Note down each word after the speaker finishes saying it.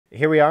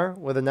Here we are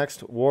with the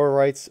next War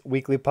Rights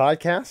Weekly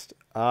podcast.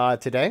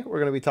 Today, we're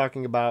going to be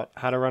talking about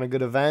how to run a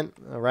good event,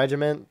 a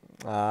regiment,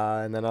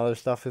 and then other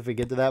stuff if we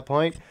get to that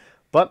point.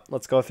 But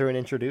let's go through and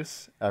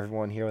introduce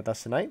everyone here with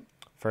us tonight.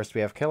 First,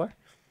 we have Killer.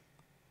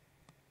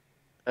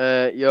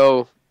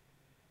 Yo,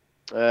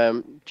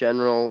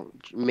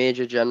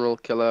 Major General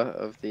Killer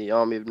of the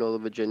Army of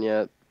Northern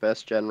Virginia,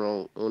 best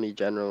general, only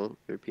general,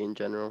 European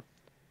general.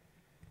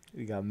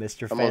 We got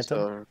Mr. I'm Phantom.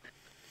 also,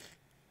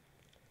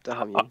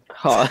 damn you.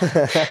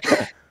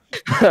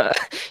 Huh.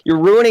 You're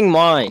ruining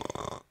mine.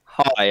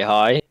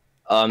 Hi.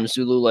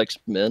 Zulu likes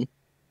men.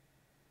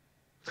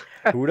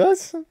 Who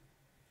does?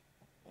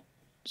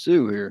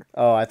 Zoo here.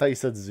 Oh, I thought you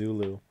said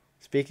Zulu.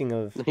 Speaking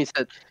of He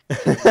said,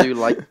 "Do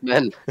like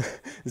men."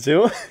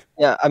 Zoo?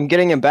 Yeah, I'm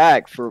getting him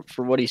back for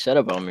what he said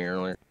about me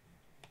earlier.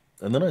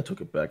 And then I took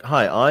it back.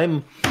 Hi,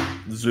 I'm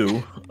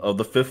Zoo of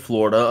the 5th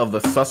Florida, of the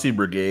Sussy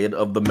Brigade,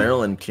 of the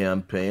Maryland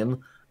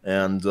campaign.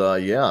 And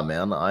yeah,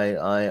 man,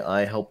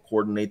 I help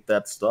coordinate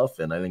that stuff,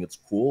 and I think it's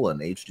cool,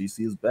 and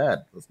HGC is bad.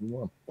 Let's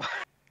move on.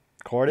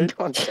 Corded?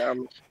 God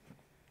damn.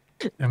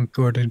 I'm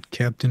Gordon,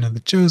 captain of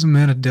the Chosen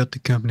Man of Delta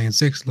Company in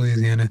 6th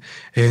Louisiana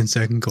and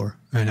 2nd Corps,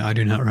 and I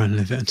do not run an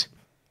event.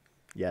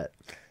 Yet.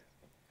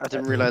 I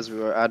didn't realize we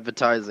were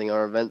advertising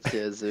our events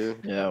here, Zoo.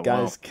 Yeah,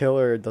 Guys,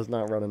 Killer does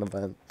not run an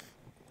event.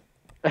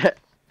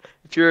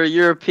 If you're a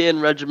European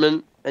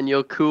regiment and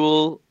you're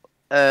cool,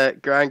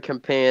 Grand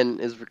Campaign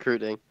is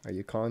recruiting. Are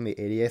you calling the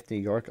 88th New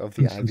York of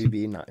the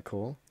IVB not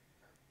cool?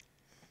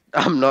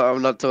 I'm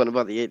not talking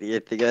about the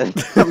 88th again.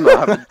 I'm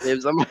not having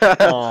James.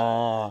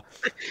 Aww.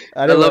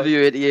 I love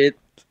you, 88.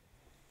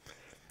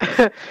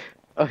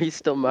 Oh, he's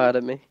still mad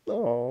at me.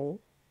 Oh.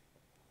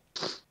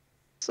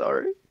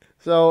 Sorry.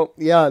 So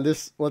yeah,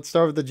 let's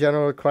start with the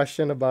general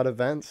question about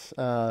events.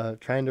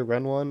 Trying to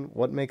run one.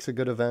 What makes a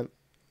good event?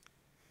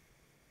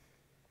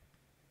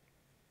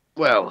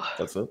 Well,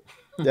 That's it.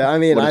 Yeah, I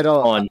mean, What I is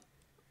don't. fun?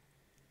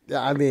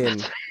 Yeah, I mean,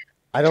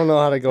 I don't know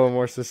how to go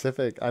more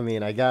specific. I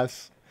mean, I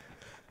guess.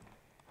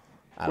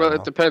 I well, don't it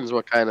know. depends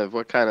what kind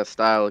of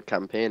style of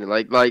campaign.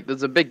 Like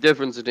there's a big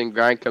difference between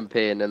Grand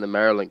Campaign and the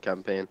Maryland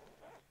campaign.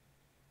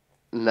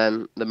 And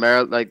then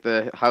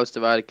the House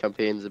Divided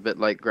campaign is a bit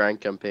like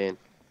Grand Campaign.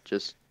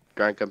 Just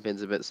Grand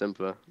Campaign's a bit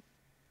simpler.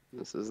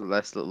 This is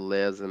less little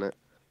layers in it.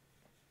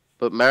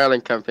 But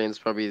Maryland campaign is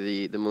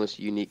probably the most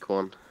unique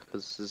one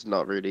because there's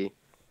not really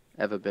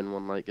ever been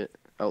one like it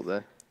out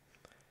there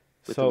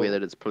with the way So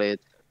that it's played.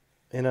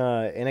 in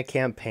a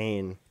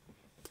campaign,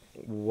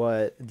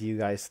 what do you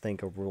guys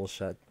think a rule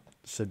set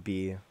should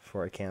be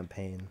for a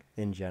campaign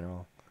in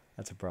general?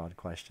 That's a broad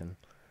question.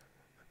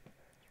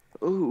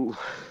 Ooh.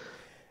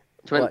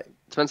 What?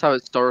 Depends how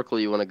historical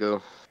you want to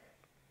go.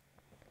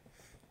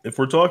 If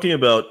we're talking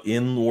about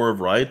in War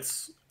of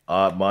Rights,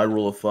 my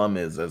rule of thumb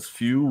is as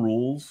few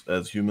rules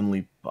as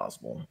humanly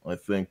possible. I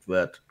think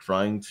that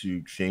trying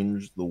to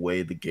change the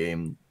way the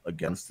game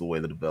against the way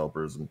the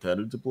developers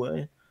intended to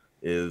play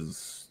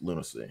is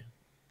lunacy,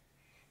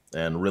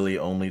 and really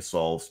only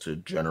solves to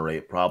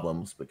generate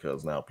problems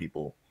because now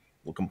people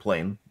will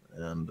complain,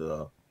 and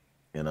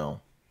you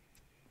know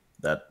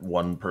that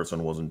one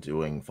person wasn't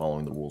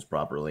following the rules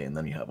properly, and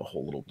then you have a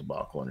whole little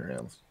debacle on your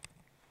hands.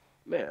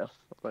 Yeah,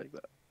 I like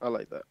that. I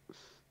like that.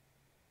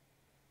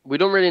 We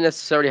don't really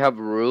necessarily have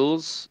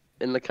rules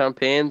in the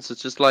campaigns.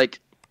 It's just like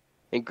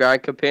in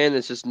Grand Campaign,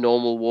 it's just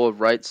normal War of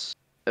Rights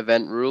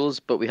event rules,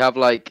 but we have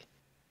like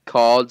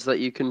cards that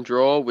you can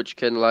draw, which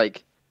can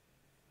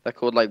they're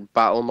called like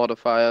battle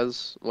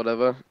modifiers,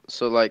 whatever.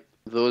 So like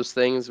those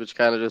things, which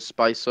kind of just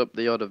spice up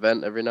the odd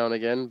event every now and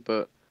again,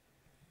 but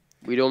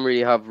we don't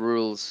really have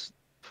rules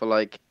for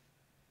like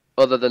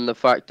other than the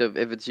fact of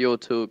if it's your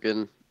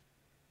token,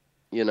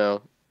 you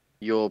know,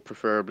 you're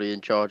preferably in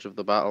charge of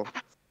the battle.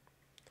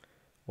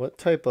 What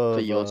type For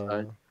of your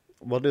side.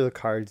 what do the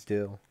cards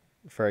do,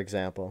 for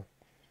example?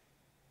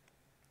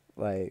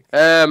 Like,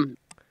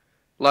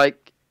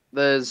 Like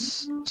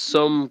there's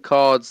some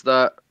cards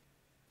that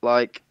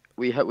like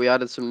we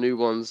added some new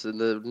ones in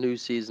the new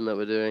season that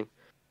we're doing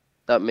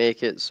that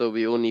make it so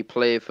we only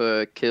play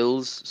for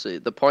kills. So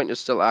the point is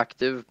still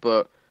active,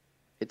 but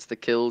it's the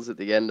kills at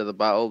the end of the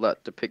battle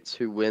that depicts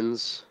who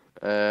wins.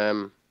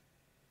 And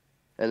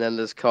then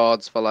there's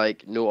cards for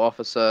like no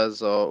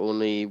officers or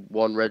only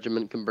one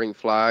regiment can bring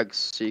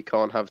flags, so you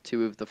can't have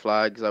two of the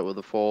flags out of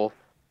the four.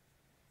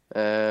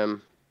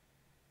 Um,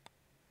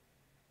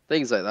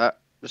 Things like that.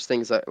 Just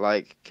things that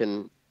like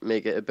can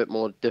make it a bit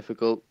more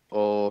difficult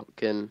or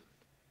can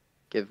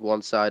give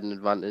one side an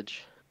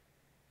advantage.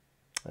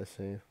 I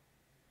see.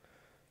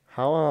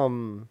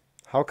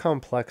 How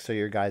complex are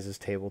your guys'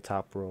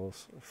 tabletop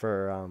rules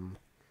for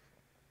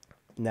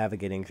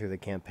navigating through the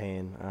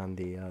campaign on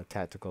the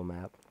tactical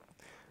map?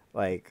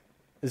 Like,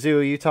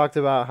 Zoo, you talked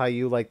about how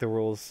you like the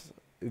rules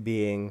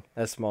being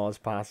as small as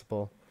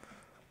possible.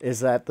 Is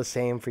that the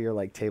same for your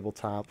like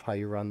tabletop? How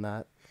you run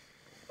that?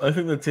 I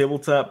think the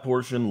tabletop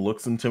portion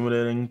looks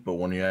intimidating, but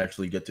when you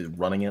actually get to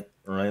running it,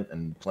 right,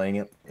 and playing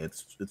it,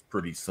 it's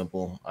pretty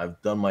simple.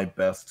 I've done my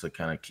best to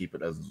kind of keep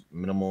it as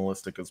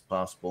minimalistic as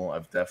possible.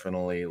 I've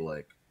definitely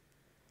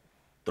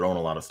thrown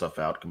a lot of stuff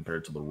out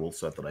compared to the rule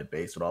set that I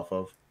base it off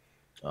of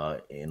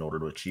in order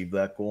to achieve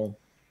that goal.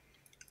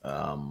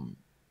 Um,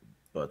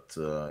 but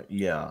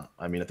yeah,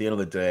 I mean, at the end of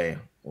the day,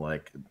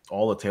 like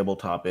all the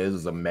tabletop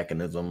is a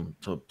mechanism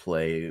to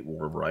play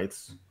War of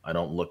Rights. I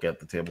don't look at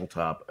the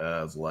tabletop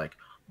as like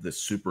this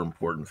super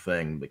important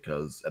thing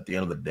because at the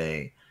end of the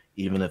day,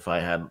 even if I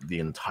had the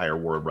entire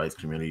War of Rights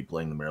community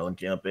playing the Maryland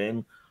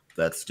campaign,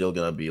 that's still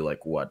gonna be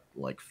like what,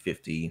 like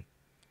 50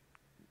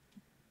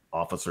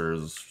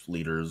 officers,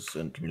 leaders,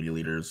 and community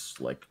leaders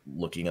like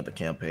looking at the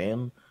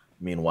campaign.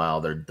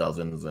 Meanwhile, there are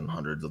dozens and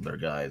hundreds of their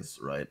guys,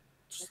 right?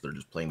 They're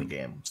just playing the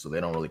game, so they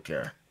don't really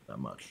care that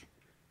much.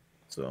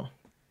 So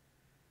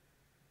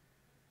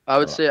I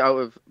would say out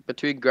of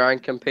between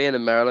Grand Campaign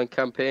and Maryland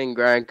Campaign,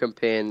 Grand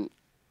Campaign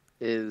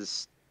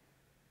is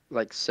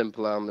like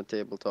simpler on the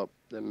tabletop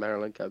than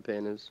Maryland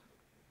Campaign is.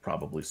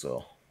 probably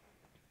so.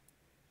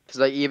 Because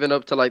like even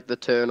up to like the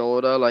turn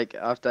order, like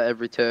after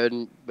every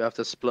turn we have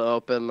to split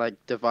up and like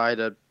divide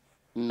a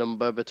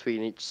number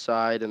between each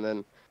side, and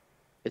then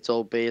it's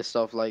all based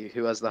off like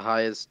who has the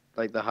highest,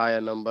 like the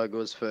higher number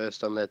goes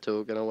first on their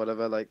token or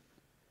whatever. Like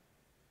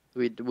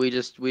we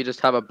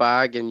just have a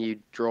bag and you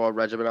draw a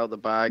regiment out the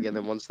bag, and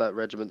then once that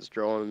regiment's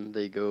drawn,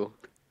 they go.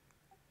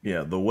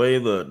 Yeah, the way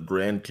the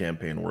Grand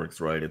Campaign works,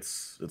 right?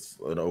 It's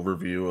an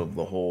overview of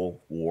the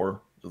whole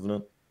war, isn't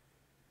it?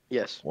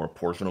 Yes. Or a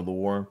portion of the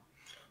war.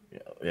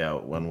 Yeah.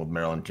 When with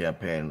Maryland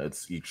Campaign,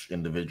 it's each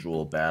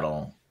individual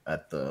battle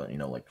at the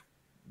like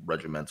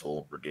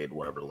regimental, brigade,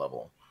 whatever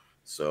level.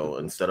 So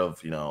instead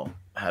of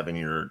having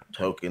your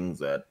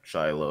tokens at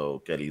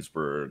Shiloh,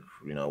 Gettysburg,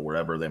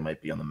 wherever they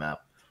might be on the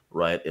map,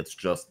 right? It's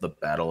just the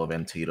Battle of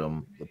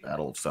Antietam, the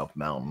Battle of South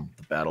Mountain,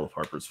 the Battle of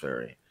Harper's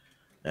Ferry.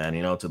 And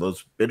to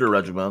those bigger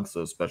regiments,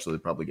 especially, they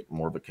probably get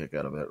more of a kick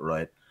out of it,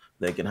 right?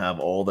 They can have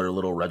all their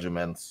little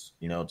regiments,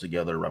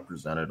 together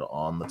represented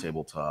on the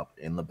tabletop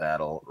in the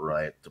battle,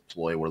 right?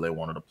 Deploy where they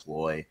want to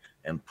deploy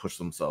and push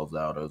themselves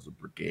out as a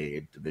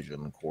brigade,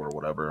 division, corps,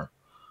 whatever.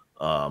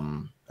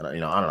 And I don't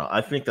know. I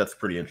think that's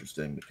pretty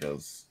interesting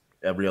because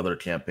every other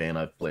campaign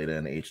I've played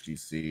in,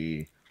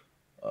 HTC,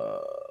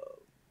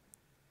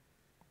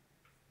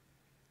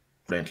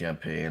 Grand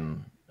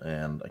Campaign,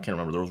 and I can't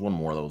remember. There was one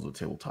more that was a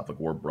tabletop, like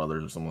War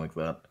Brothers or something like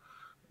that.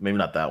 Maybe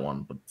not that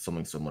one, but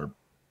something similar.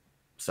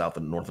 South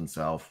and North and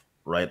South,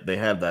 right? They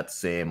had that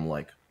same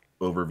like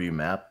overview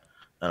map.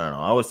 I don't know.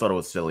 I always thought it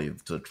was silly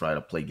to try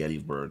to play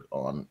Gettysburg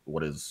on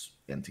what is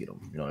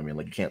Antietam. You know what I mean?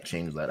 Like you can't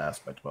change that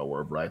aspect about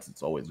War of Rights.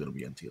 It's always going to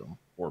be Antietam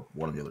or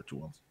one of the other two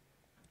ones.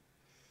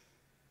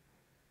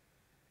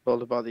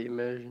 All about the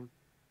immersion.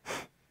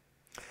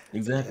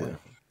 Exactly. Yeah.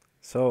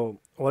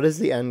 So, what is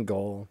the end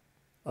goal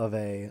of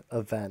a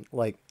event?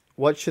 Like,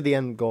 what should the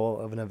end goal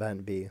of an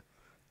event be?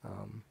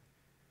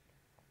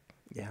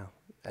 Yeah.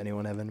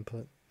 Anyone have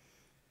input?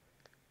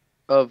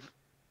 Of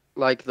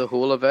like the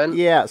whole event?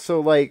 Yeah. So,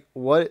 like,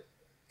 what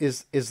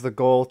is the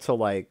goal to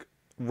like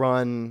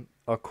run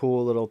a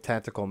cool little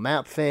tactical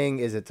map thing?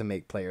 Is it to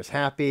make players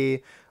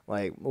happy?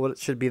 Like, what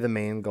should be the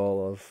main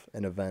goal of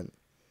an event?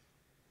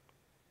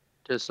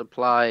 To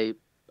supply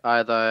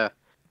either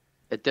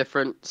a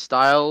different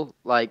style,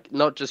 like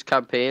not just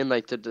campaign,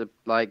 like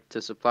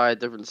to supply a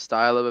different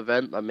style of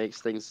event that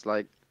makes things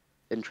like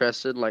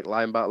interesting, like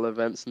line battle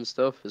events and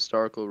stuff,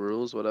 historical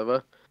rules,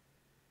 whatever,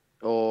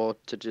 or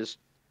to just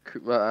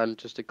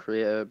to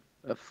create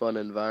a fun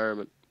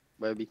environment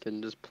where we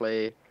can just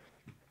play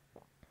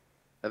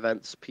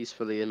events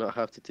peacefully and not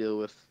have to deal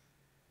with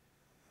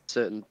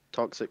certain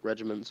toxic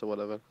regiments or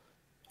whatever.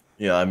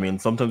 Yeah, I mean,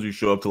 sometimes you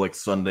show up to like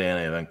Sunday and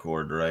event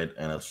cord, right?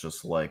 And it's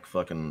just like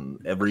fucking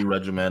every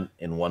regiment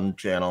in one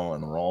channel,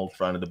 and we're all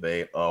trying to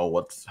debate, oh,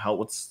 what's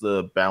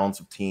the balance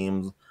of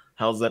teams?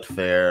 How's that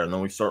fair? And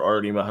then we start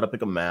arguing about how to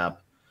pick a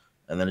map,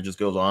 and then it just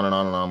goes on and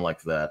on and on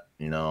like that,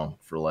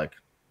 for like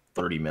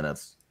 30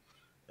 minutes.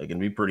 It can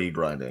be pretty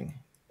grinding.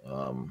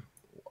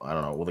 I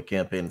don't know. With a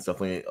campaign, it's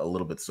definitely a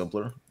little bit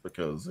simpler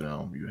because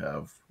you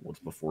have what's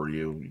before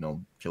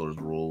you, killer's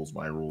rules,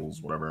 my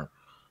rules, whatever.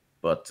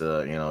 But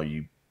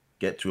you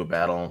get to a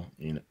battle,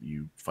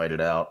 you fight it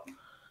out,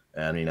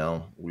 and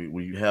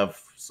we have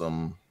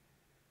some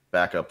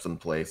backups in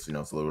place, so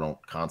that we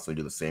don't constantly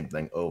do the same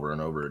thing over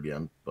and over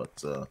again.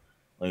 But I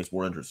think it's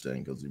more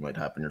interesting because you might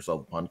happen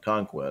yourself upon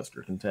conquest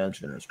or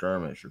contention or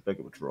skirmish or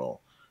picket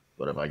patrol.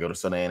 But if I go to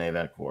Sunday and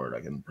event court,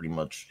 I can pretty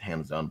much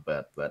hands down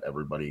bet that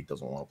everybody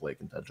doesn't want to play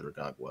contention or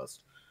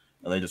conquest,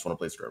 and they just want to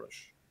play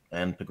skirmish.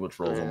 And picket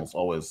patrol is almost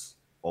always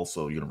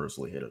also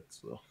universally hated.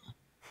 So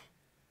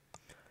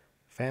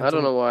Phantom? I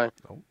don't know why.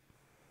 Oh.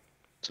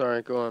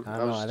 Sorry, go on. I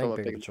don't know. I think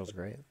Picket Patrol's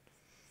great.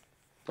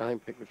 I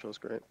think Picket Patrol's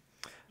great.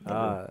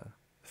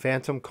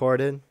 Phantom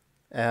courted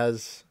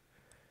as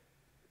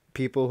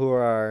people who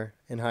are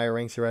in higher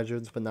ranks of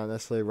regiments, but not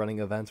necessarily running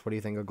events. What do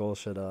you think a goal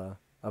should of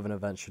an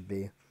event should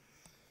be?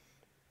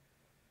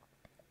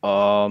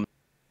 To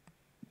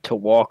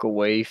walk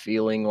away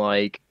feeling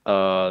like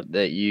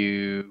that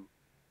you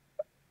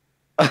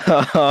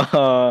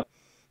to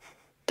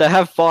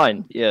have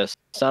fun. Yes,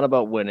 it's not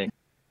about winning,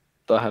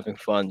 but having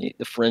fun.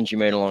 The friends you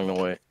made along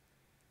the way.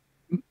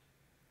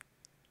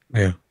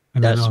 Yeah,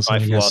 and then That's also my I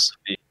guess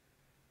philosophy.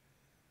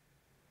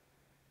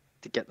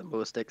 To get the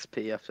most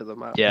XP after the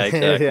map. Yeah,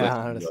 exactly. Yeah,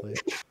 honestly.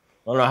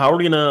 I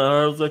don't know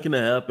how's that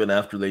gonna happen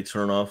after they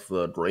turn off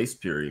the grace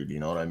period? You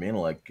know what I mean?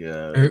 Like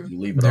if you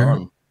leave it there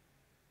on.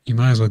 you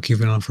might as well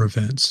keep it on for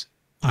events.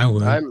 I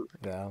would. I'm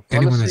Yeah.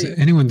 honestly,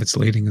 Anyone that's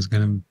leading is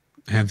gonna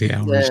have the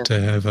hours yeah,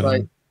 to have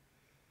like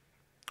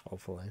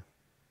Hopefully.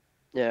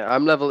 yeah,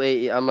 I'm level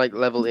 80. I'm like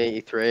level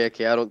 83.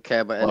 Okay, I don't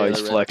care about any Oh, other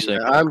he's rating. flexing.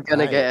 I'm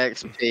gonna I- get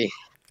XP.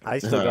 I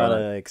still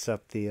gotta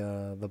accept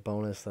the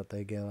bonus that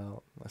they give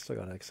out. I still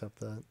gotta accept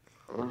that.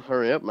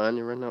 Hurry up, man!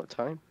 You're running out of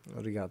time.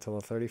 What do you got till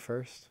the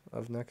 31st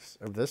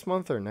of this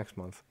month or next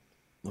month?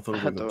 I thought it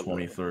was I like the don't know.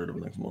 23rd of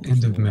next month.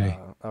 end of May.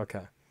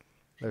 Okay.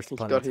 There's You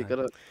plenty of got, you time.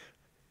 gotta.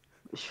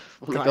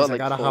 Only Guys, got, I like,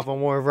 gotta 4. hop on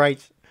more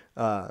rights.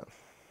 I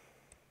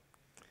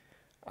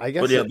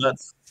guess. But yeah,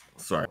 that's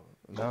sorry.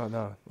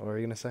 No. What were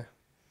you gonna say?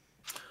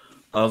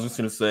 I was just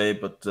gonna say,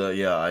 but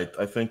yeah,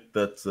 I think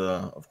that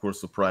of course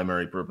the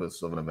primary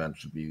purpose of an event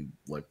should be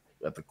like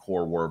at the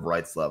core War of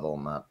Rights level,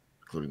 not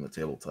including the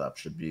tabletop,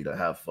 should be to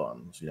have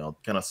fun. So, you know, it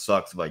kind of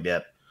sucks if I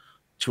get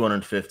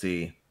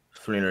 250,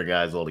 300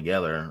 guys all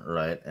together,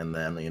 right? And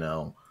then, you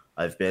know,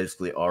 I've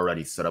basically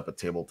already set up a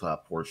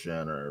tabletop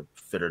portion or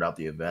figured out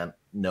the event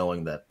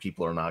knowing that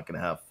people are not going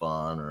to have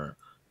fun, or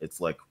it's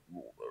like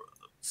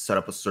set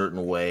up a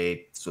certain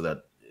way so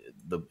that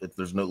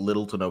there's no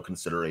little to no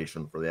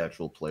consideration for the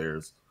actual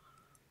players.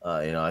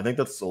 You know, I think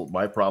that's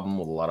my problem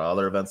with a lot of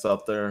other events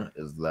out there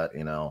is that,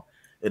 you know,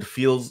 it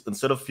feels,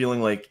 instead of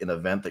feeling like an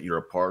event that you're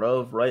a part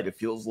of, right? It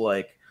feels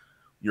like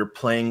you're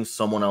playing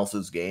someone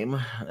else's game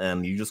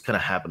and you just kind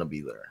of happen to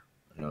be there.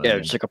 You know what I Yeah,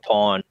 mean? it's like a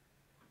pawn.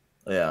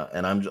 Yeah,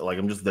 and I'm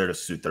just there to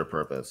suit their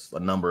purpose, a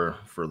number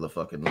for the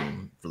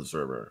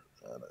server.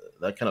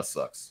 That kind of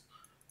sucks.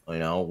 You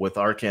know, with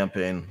our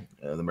campaign,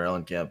 the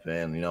Maryland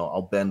campaign, you know,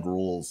 I'll bend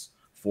rules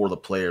for the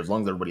players as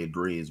long as everybody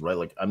agrees, right?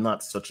 Like I'm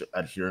not such an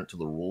adherent to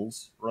the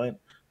rules, right?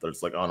 That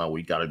it's like, oh no,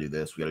 we got to do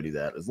this, we got to do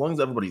that. As long as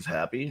everybody's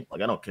happy,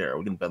 like I don't care.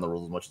 We can bend the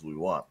rules as much as we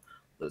want,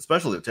 but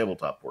especially the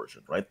tabletop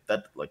portion, right?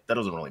 That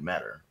doesn't really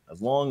matter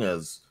as long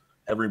as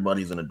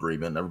everybody's in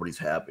agreement, everybody's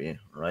happy,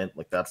 right?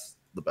 Like that's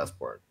the best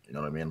part. You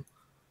know what I mean?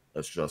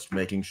 It's just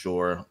making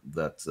sure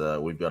that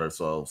we've got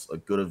ourselves a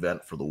good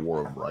event for the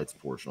War of Rights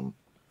portion.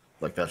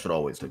 Like that should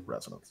always take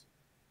precedence.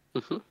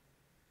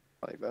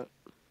 Like that.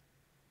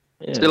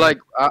 Yeah. See, like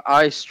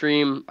I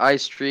stream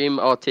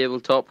our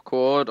tabletop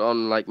quad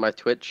on like my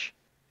Twitch.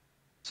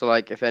 So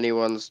like if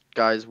anyone's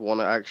guys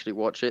want to actually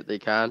watch it, they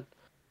can.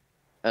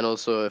 And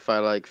also if I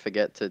like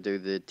forget to do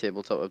the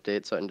tabletop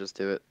updates, I can just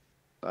do it.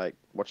 Like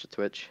watch the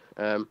Twitch.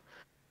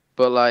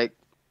 But like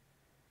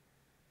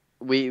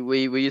we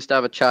used to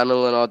have a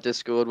channel in our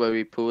Discord where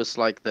we post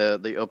like the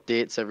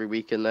updates every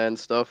week in there and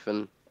stuff,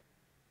 and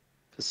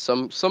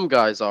some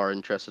guys are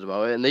interested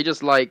about it and they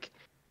just like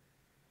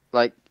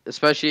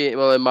especially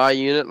in my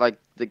unit, like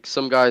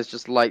some guys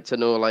just like to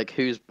know like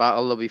whose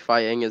battle they'll be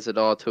fighting. Is it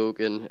our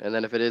token? And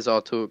then if it is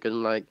our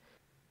token, like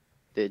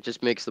it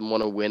just makes them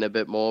want to win a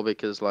bit more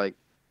because like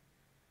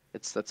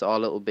that's our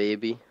little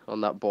baby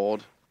on that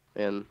board,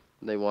 and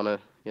they want to,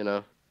 you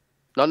know,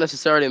 not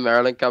necessarily a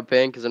Maryland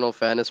campaign because in all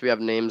fairness we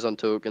have names on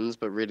tokens,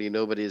 but really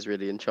nobody is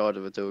really in charge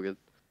of a token.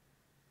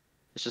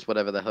 It's just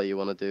whatever the hell you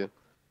want to do,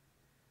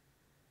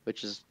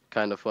 which is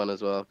kind of fun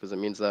as well because it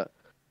means that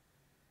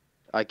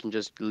I can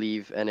just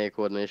leave NA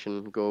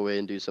coordination, go away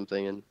and do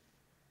something, and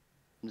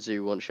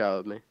Zoo won't shout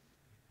at me.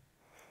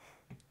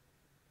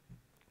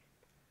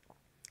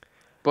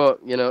 But,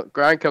 you know,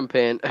 Grand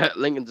Campaign,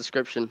 link in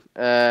description.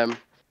 Of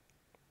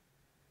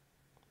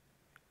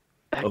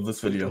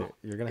this video.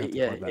 You're gonna have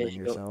to plug that in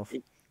yourself.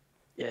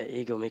 Yeah,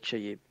 Eagle, make sure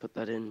you put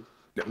that in.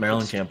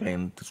 Maryland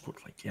campaign Discord,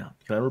 like, yeah.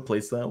 Can I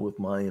replace that with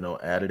my, you know,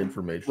 added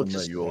information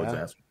that you always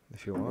ask?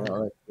 If you want. Yeah,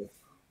 all right. Cool.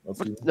 Let's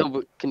do that. No,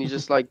 but can you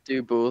just like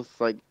do both,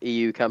 like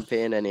EU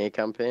campaign, NA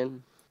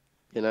campaign?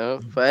 You know,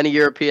 for any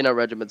European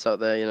regiments out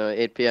there, you know,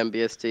 8 p.m.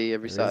 BST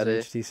every Saturday.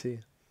 HTC.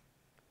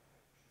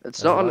 It's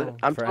As not on. well,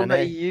 I'm for talking about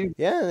NA. EU.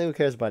 Yeah, who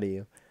cares about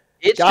EU?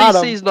 Got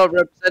 'em. HTC is not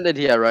represented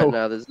here right Oh,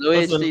 now. There's no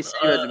Listen, HTC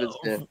regiments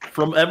here.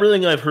 from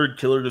everything I've heard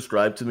Killer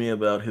describe to me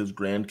about his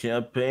Grand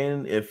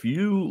Campaign, if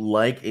you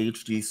like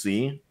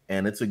HDC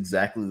and it's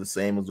exactly the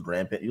same as the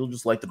Grand Campaign, you'll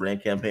just like the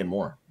Grand Campaign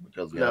more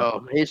because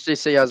No,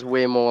 HTC has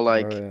way more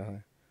like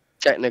We're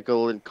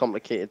technical and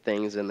complicated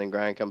things in the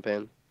Grand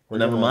Campaign.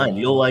 never gonna- mind.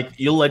 You'll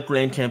like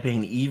Grand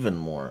Campaign even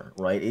more,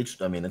 right?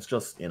 I mean, it's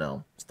just, you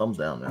know, it's thumbs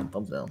down, man.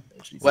 Thumbs down.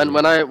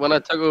 HDC. When I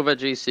took over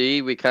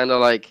GC, we kind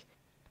of like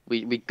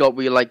we got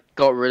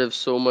rid of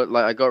so much,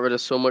 like I got rid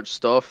of so much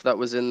stuff that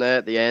was in there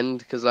at the end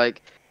because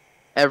like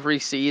every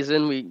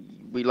season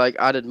we like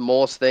added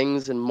more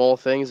things and more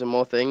things and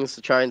more things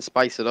to try and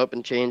spice it up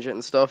and change it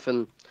and stuff,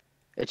 and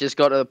it just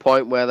got to the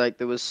point where like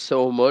there was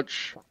so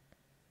much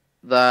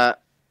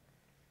that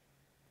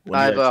When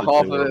you either actually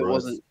half play of it War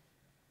of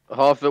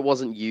Rights.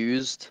 wasn't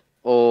used,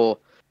 or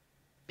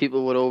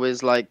people would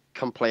always like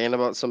complain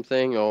about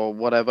something or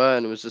whatever,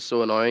 and it was just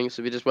so annoying.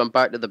 So we just went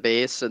back to the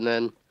base and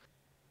then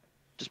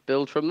just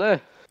build from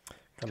there.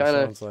 Kind of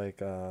kinda- sounds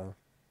like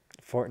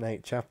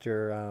Fortnite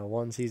Chapter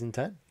 1, Season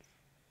 10.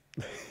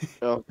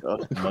 Oh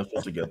god. Am I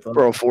supposed to get them?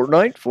 Bro,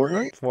 Fortnite?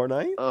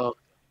 Fortnite? Oh,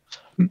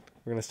 We're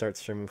gonna start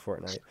streaming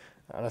Fortnite.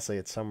 Honestly,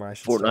 it's summer. I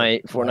should start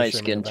live Fortnite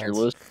streaming skin tier events.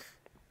 list.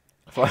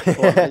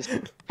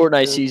 Fortnite's-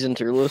 Fortnite season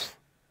tier list.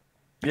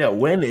 Yeah,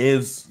 when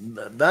is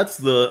that's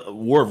the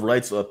War of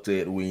Rights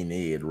update we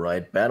need,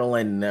 right?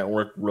 Battleline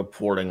Network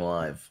reporting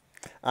live.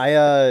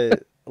 I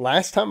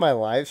last time I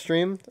live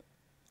streamed,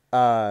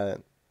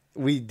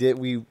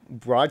 we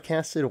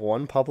broadcasted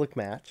one public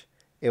match.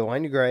 It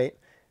went great,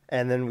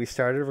 and then we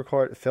started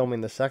filming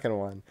the second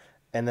one,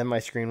 and then my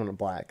screen went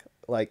black.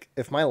 Like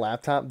if my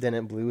laptop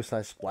didn't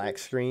blue/black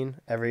screen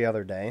every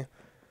other day,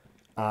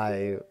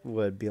 I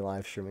would be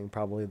live streaming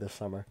probably this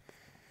summer.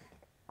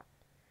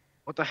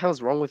 what the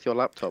hell's wrong with your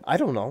laptop? I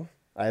don't know.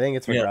 I think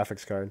it's my Yeah.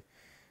 graphics card.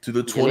 Do the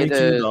You need to-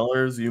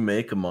 $22 you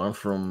make a month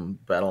from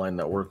Battleline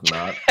Network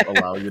not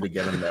allow you to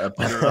get a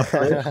better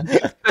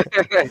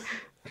upgrade?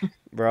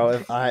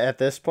 Bro, at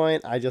this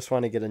point, I just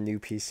want to get a new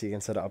PC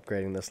instead of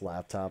upgrading this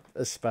laptop,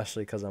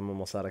 especially because I'm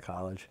almost out of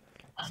college.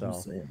 I'm So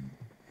saying.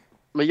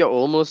 But you're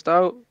almost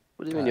out?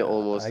 What do you mean you're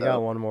almost I out?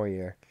 got one more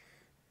year.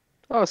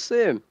 Oh,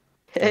 same.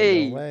 No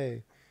Hey,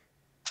 way.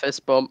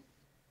 fist bump.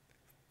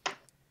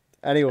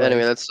 Anyway,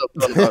 Anyway, let's stop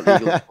talking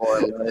about legal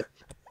spoiler.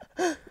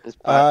 It's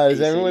back does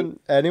PC.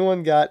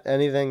 anyone got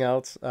anything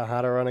else?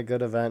 How to run a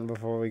good event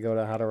before we go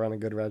to how to run a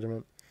good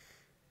regiment?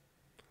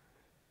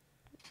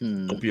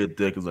 Don't be a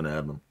dick as an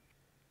admin.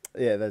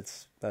 Yeah,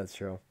 that's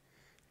true.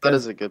 That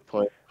is a good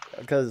point.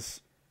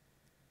 Because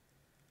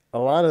a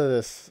lot of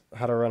this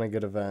how to run a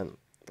good event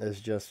is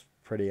just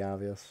pretty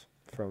obvious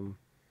from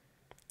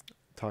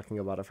talking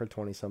about it for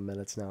 20 some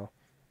minutes now.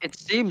 It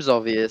seems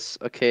obvious,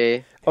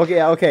 okay?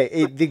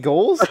 Okay. The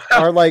goals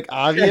are like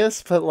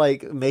obvious, but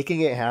like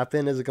making it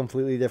happen is a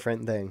completely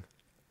different thing.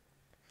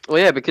 Well,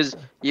 yeah, because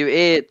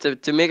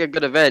to make a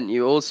good event,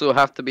 you also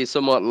have to be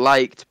somewhat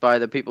liked by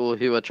the people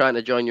who are trying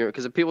to join your.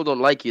 Because if people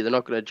don't like you, they're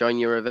not going to join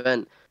your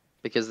event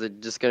because they're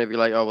just going to be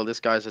like, oh well, this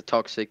guy's a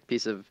toxic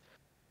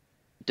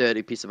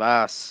dirty piece of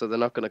ass, so they're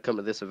not going to come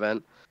to this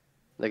event.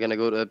 They're going to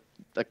go to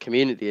a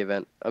community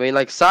event. I mean,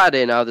 like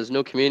Saturday now, there's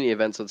no community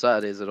events on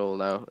Saturdays at all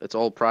now. It's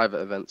all private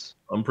events.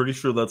 I'm pretty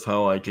sure that's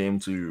how I came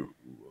to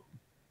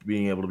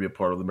being able to be a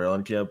part of the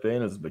Maryland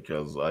campaign is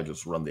because I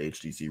just run the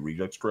HTC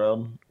Rejects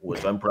crowd,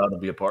 which I'm proud to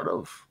be a part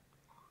of.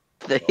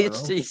 The I know.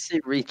 HTC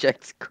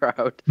rejects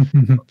crowd.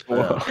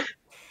 Yeah.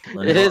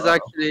 It is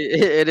actually,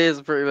 it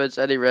is pretty much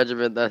any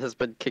regiment that has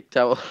been kicked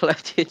out or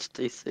left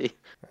HTC.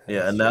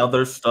 Yeah, and now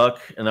they're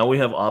stuck, and now we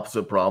have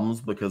opposite problems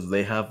because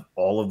they have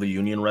all of the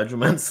Union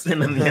regiments in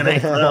the NA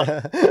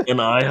crowd, and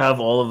I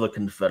have all of the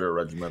Confederate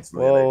regiments in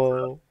the NA crowd.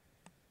 Whoa.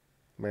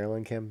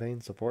 Maryland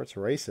campaign supports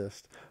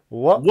racist.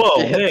 What? Whoa,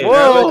 hey,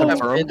 Whoa!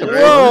 Confirmed.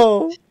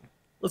 Whoa!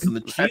 listen,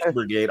 the Cheese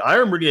Brigade,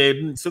 Iron Brigade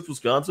in 6th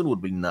Wisconsin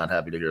would be not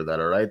happy to hear that,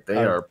 all right?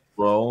 They are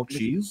pro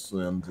cheese,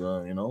 and,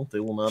 they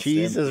will not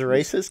Cheese stand is for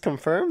racist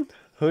confirmed?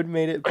 Hood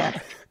made it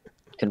back.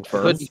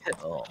 Confirmed.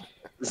 Oh,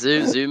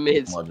 Zoom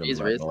made Mudgeon's he's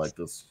not gonna racist. like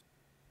this.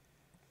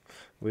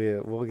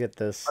 We'll get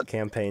this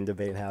campaign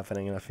debate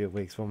happening in a few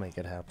weeks. We'll make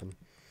it happen.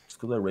 Just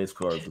because I race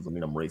cars doesn't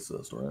mean I'm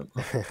racist, all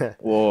right?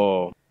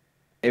 Whoa.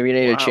 Maybe I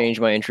need Wow. to change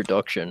my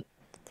introduction.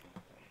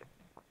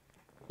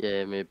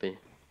 Yeah, maybe.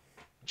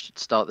 Should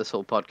start this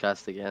whole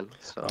podcast again.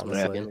 So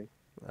Honestly.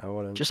 I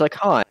wouldn't. Just like,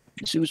 hi,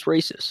 Zoo's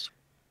racist.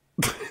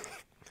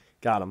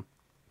 Got him.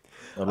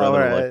 I'd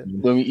rather Alright. like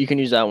Well, you can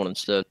use that one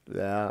instead.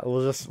 Yeah,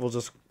 we'll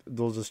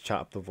just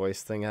chop the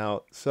voice thing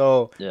out.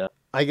 So Yeah.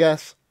 I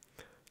guess.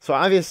 So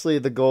obviously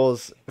the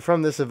goals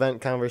from this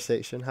event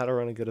conversation, how to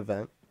run a good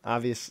event.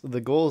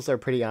 The goals are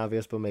pretty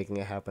obvious, but making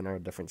it happen are a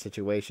different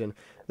situation.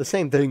 The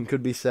same thing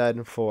could be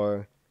said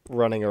for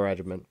running a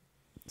regiment.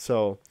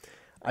 So,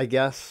 I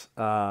guess.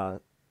 no,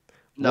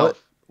 What?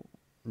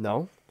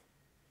 No.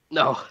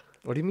 no,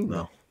 What do you mean?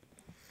 No.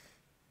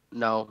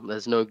 no.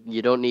 There's no.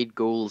 You don't need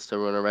goals to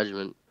run a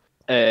regiment.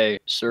 Hey,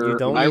 sir, You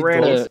don't I need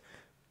ran goals?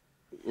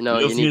 You know,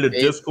 you just need a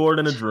base- Discord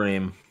and a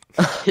dream.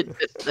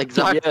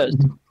 exactly. Yes.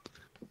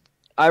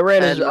 I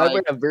ran And, I like-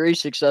 ran a very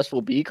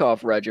successful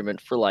Beekoff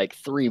regiment for like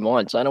 3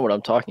 months. I know what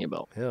I'm talking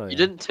about. Hell yeah. You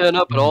didn't turn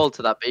up at all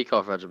to that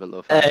Bake-Off regiment,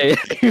 though. fam. Hey,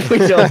 we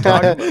don't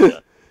talk about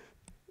that.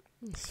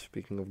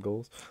 Speaking of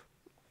goals.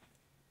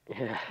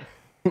 Yeah.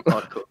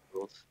 Hardcore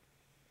goals.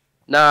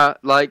 Nah,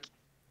 like,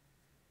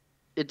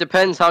 it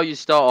depends how you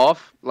start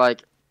off.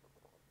 Like,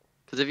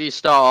 because if you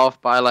start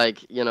off by, like,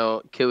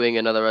 queuing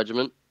another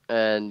regiment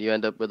and you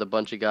end up with a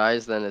bunch of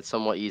guys, then it's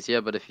somewhat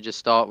easier. But if you just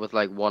start with,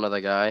 like, one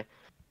other guy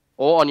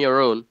or on your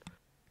own,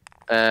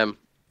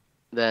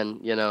 then,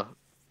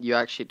 you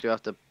actually do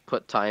have to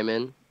put time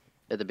in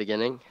at the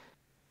beginning.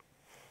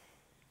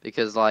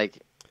 Because, like,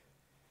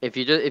 if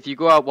you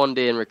go out one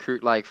day and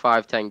recruit like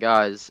 5-10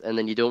 guys and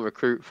then you don't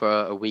recruit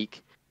for a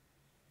week,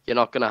 you're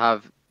not gonna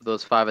have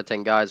those 5 or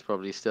 10 guys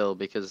probably still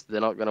because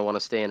they're not gonna want to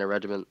stay in a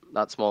regiment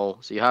that small.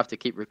 So you have to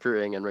keep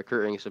recruiting and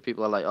recruiting. So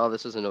people are like, oh,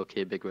 this is an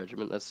okay big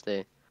regiment. Let's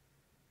stay.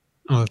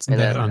 Oh, it's And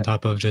that then- on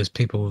top of just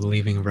people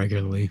leaving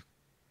regularly.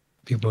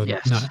 People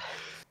Yes. not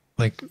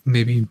like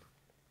maybe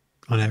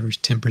on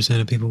average 10%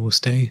 of people will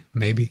stay,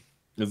 maybe.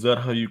 Is that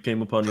how you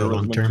came upon your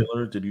Long regiment, term.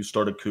 Killer? Did you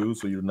start a coup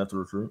so you didn't have to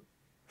recruit?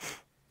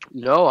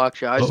 No,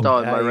 actually, I Uh-oh.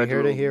 started Yeah, my you heard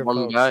regiment it with here, one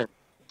folks. guy.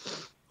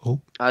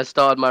 Oh, I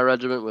started my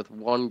regiment with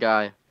one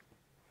guy.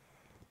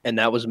 And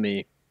that was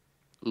me.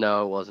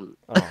 No, it wasn't.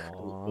 Aw.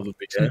 Was it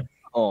VA?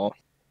 Oh,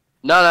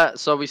 No.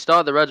 So we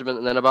started the regiment,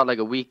 and then about like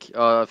a week,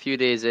 a few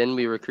days in,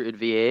 we recruited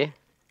VA.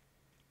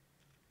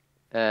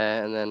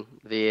 And then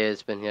VA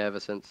has been here ever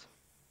since.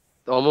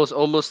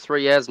 Almost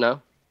 3 years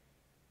now.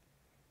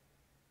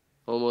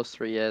 Almost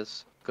 3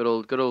 years. Good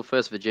old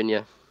First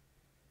Virginia.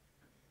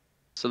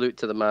 Salute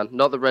to the man.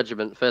 Not the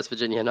regiment. First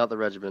Virginia, not the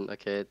regiment.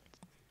 Okay.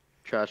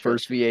 Trash.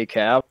 first VA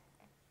cap.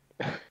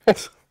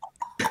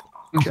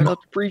 Shout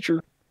out to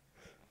Preacher.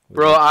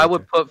 Bro, I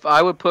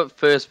would put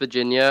First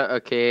Virginia,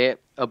 okay,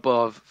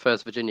 above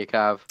First Virginia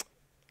Cav.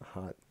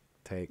 Hot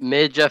take.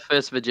 Major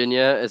First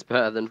Virginia is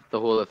better than the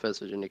whole of First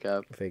Virginia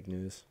Cav. Fake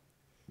news.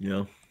 Yeah. I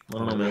I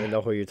don't know, don't man. even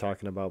know who you're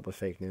talking about, but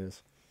fake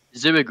news.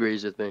 Zoo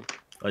agrees with me.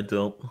 I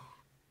don't.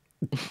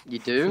 You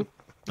do?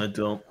 I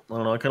don't. I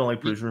don't know. I kind of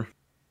like Preacher.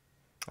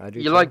 I do.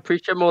 You too. like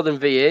Preacher more than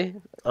VA?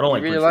 I don't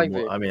like really Preacher. like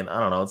more. me. I mean, I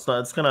don't know. It's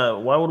not. It's kind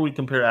of. Why would we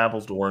compare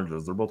apples to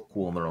oranges? They're both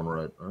cool in their own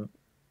right. Right?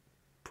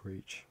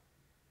 Preach.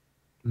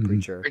 mhm.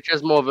 Preacher.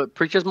 Preacher's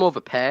more of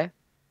a pair.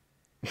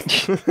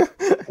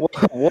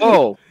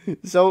 Whoa.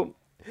 So,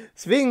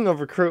 speaking of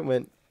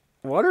recruitment,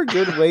 what are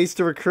good ways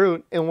to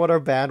recruit and what are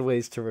bad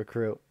ways to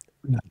recruit?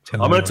 Not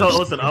telling I'm gonna you tell. what-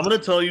 Listen, I'm gonna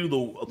tell you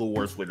the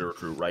worst way to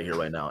recruit right here,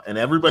 right now, and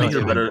everybody Okay.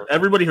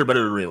 here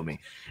better agree with me.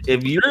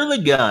 If you're the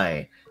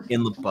guy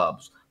in the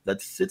pubs that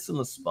sits in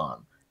the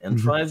spawn and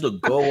Mhm. tries to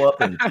go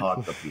up and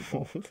talk to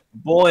people,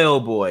 boy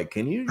oh boy,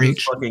 can you just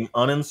Preach. fucking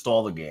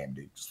uninstall the game,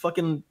 dude? Just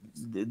fucking.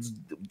 It's,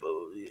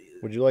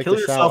 Would you like Kill to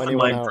yourself shout in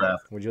anyone out? Minecraft.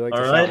 Would you like to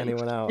All shout right?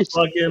 anyone out?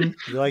 fucking Would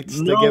you like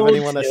to No give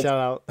anyone a chance. shout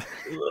out?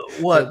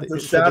 what For the the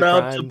shout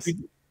out to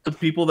crimes.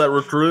 people that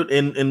recruit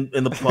in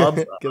the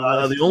pubs. Give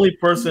us- The only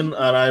person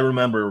that I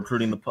remember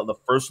recruiting the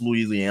first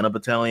Louisiana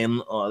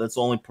battalion. That's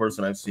the only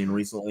person I've seen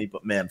recently.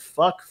 But man,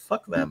 fuck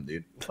them,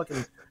 dude.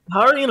 Fucking,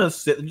 how are you gonna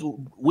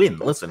win?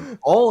 Listen,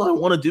 all I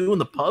want to do in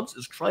the pubs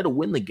is try to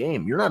win the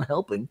game. You're not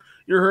helping.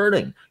 You're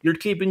hurting. You're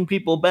keeping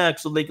people back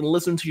so they can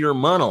listen to your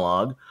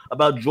monologue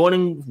about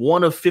joining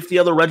one of 50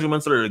 other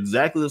regiments that are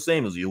exactly the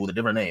same as you with a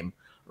different name,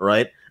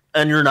 right?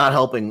 And you're not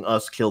helping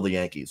us kill the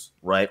Yankees,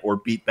 right? Or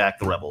beat back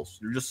the rebels.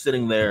 You're just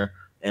sitting there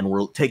and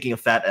we're taking a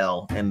fat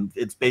L, and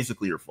it's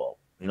basically your fault.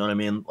 You know what I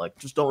mean? Like,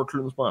 just don't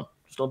recruit in the spawn.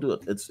 Just don't do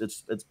it.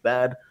 It's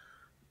bad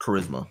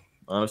charisma.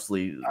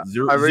 Honestly,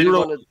 I really zero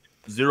wanted.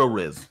 zero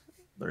riz.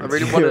 There I you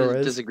really go. wanted Zero to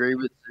is. disagree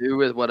with Zoo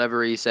with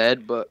whatever he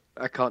said, but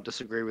I can't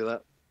disagree with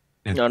that.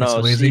 Yeah, No, it's no,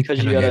 lazy, see, because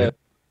and you I hate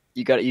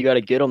gotta, it. you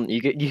gotta get them.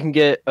 You can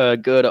get a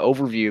good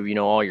overview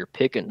of all your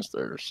pickings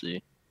there.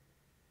 See,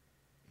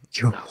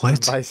 Yo,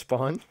 what? By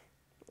spawn?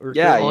 Recruit?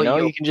 yeah, Oh,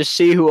 you can just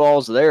see who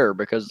all's there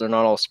because they're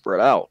not all spread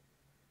out.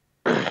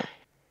 And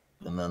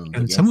then the Can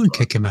game someone starts.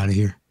 kick him out of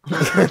here?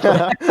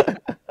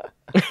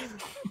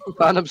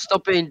 Phantom,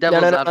 stop being No,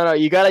 devil's no, no, advocate.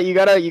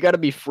 no, you gotta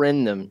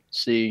befriend them.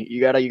 See, you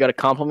gotta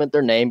compliment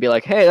their name. Be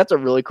like, hey, that's a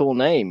really cool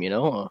name.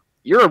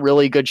 You're a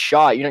really good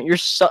shot. You're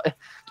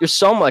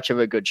so much of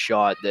a good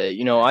shot that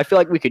I feel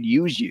like we could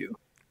use you.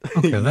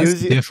 Okay, that's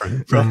Use it-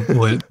 different from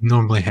what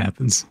normally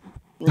happens.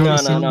 No,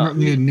 So no, no.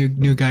 normally a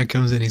new guy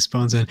comes in, he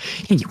spawns in.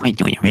 Hey, you want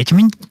to join a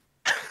regiment?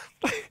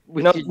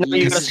 No, you gotta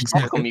Yes, stalk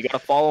exactly. them. You gotta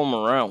follow them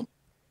around,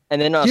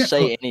 and then not Yeah,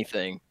 say well-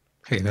 anything.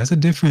 Hey, that's a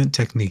different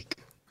technique.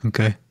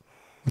 Okay.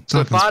 We're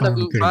So talking spawn Phantom,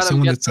 recruiting. Phantom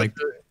Someone gets that's like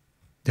the-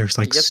 they're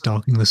like gets-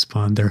 stalking the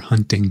spawn. They're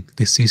hunting.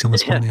 They see someone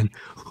spawn in.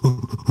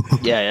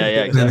 Yeah,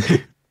 And then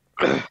exactly.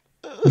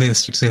 they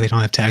just say they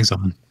don't have tags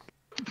on.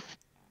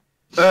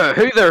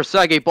 Hey there,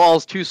 Saggy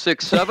Balls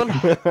 267.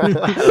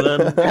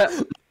 And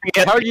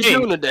then, How are you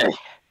doing today?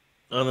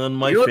 and then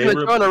my you looking to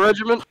favorite. join a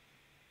regiment?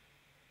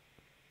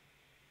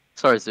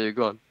 Sorry, Zoo,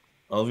 go on.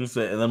 I was gonna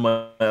say, and then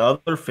my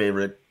other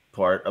favorite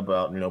part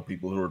about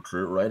people who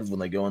recruit, right, is when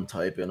they go and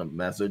type in a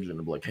message and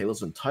be like, "Hey,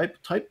 listen, type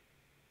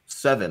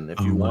 7 if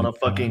Oh you my want to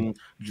God. fucking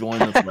join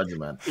this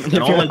regiment." And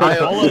all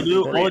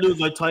I do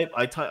is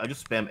I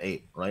just spam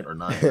 8, right, or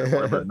 9, or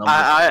whatever number,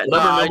 I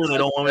number they just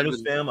don't want me to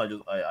said- spam.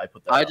 I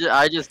put that. out.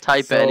 I just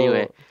type So- it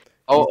anyway.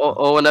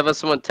 Oh, whenever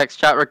someone text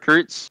chat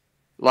recruits,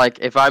 like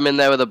if I'm in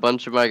there with a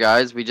bunch of my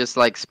guys, we just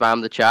like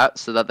spam the chat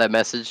so that their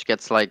message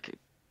gets like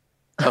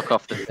took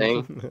off the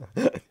thing.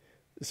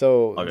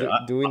 So, Okay,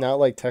 do we not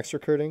like text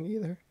recruiting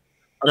either?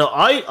 No,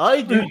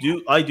 I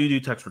do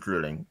text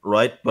recruiting,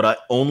 right? But I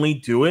only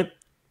do it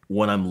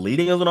when I'm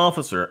leading as an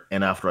officer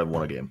and after I've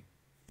won a game.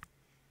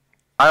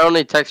 I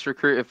only text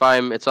recruit if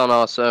it's on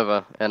our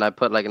server and I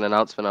put like an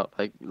announcement up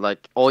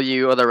like all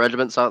you other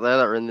regiments out there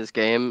that are in this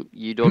game,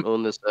 you don't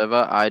own the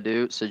server, I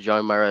do, so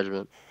join my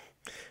regiment.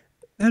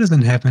 That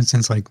hasn't happened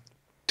since like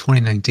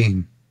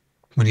 2019.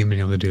 When you've been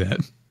able to do that.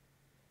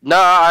 No,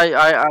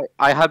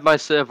 I had my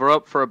server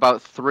up for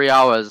about 3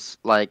 hours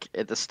like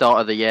at the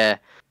start of the year.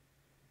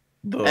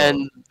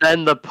 And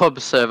then the pub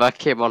server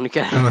came on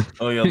again.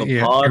 Oh yeah, the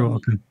Yeah, pod, you're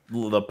welcome.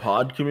 the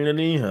pod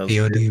community has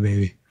POD,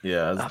 baby.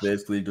 has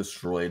basically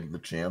destroyed the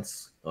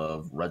chance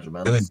of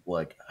regiments Good.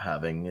 like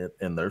having it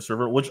in their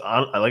server. Which,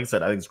 like I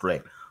said, I think it's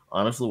great.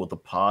 Honestly, what the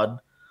pod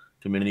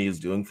community is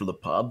doing for the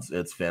pods,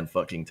 it's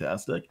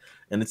fan-fucking-tastic,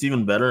 and it's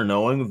even better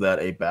knowing that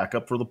a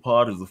backup for the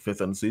pod is the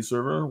 5th NC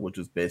server, which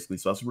is basically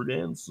Sus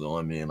Brigade. So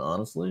I mean,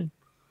 honestly,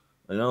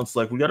 it's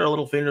like we got our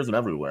little fingers in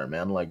everywhere,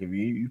 man. Like if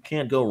you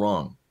can't go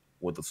wrong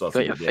with the Sus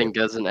Got your Brigade.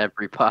 fingers in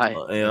every pie.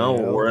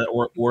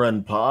 We're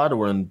in pod,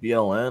 we're in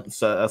BLN,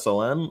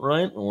 SLN,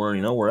 right?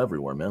 We're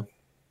everywhere, man.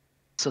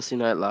 Sussy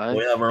Night Live.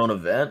 We have our own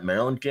event,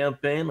 Maryland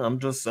campaign. I'm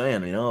just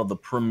saying, the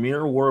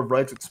premier War of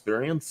Rights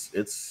experience.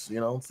 It's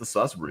it's the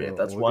Sus Brigade.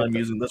 That's why I'm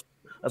using this.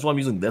 That's why I'm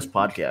using this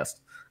podcast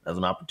as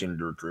an opportunity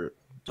to recruit.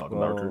 Talk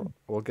about recruiting.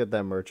 We'll get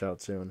that merch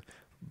out soon,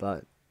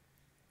 but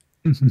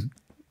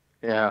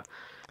Yeah.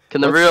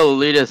 Can the real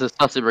leaders of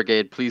Sussy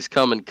Brigade please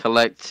come and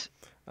collect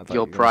I thought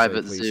your you were gonna say,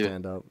 private please zoo?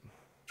 stand up.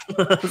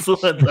 That's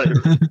what I thought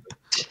you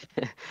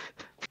were-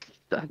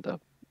 Stand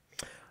up.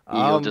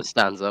 Eagle just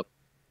stands up.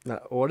 Now,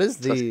 what is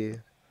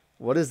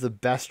the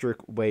best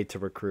way to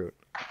recruit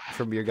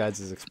from your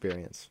guys'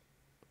 experience?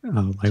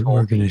 Oh, like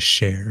we're gonna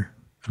share.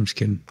 I'm just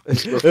kidding.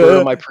 Refer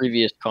to my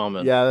previous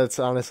comment. Yeah, that's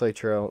honestly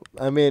true.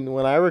 I mean,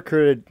 when I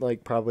recruited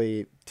like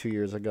probably 2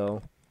 years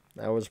ago,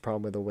 that was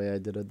probably the way I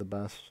did it the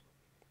best.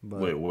 But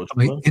Wait, which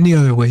Like one? any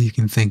other way you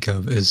can think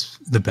of is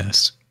the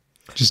best.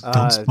 Just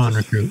don't spawn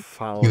just recruit.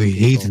 following You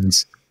people.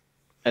 heathens.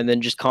 And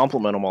then just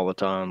compliment them all the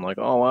time, like,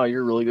 "Oh wow,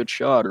 you're a really good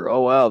shot," or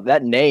 "Oh wow,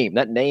 that name,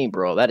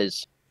 bro, that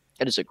is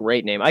a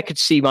great name. I could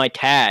see my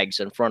tags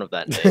in front of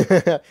that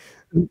name."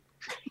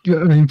 Yeah,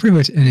 I mean, pretty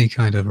much any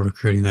kind of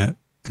recruiting that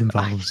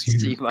involves can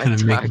see you my kind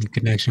of making tag. a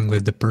connection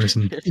with the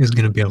person is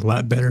going to be a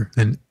lot better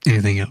than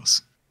anything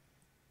else.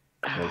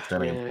 Well,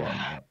 standing in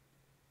front.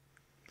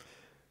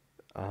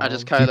 I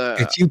just Um, kind of.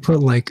 If you put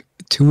like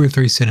 2 or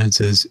 3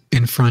 sentences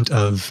in front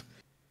of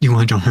 "you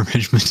want to join our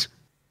regiment,"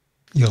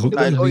 you'll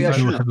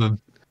have a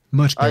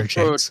much I better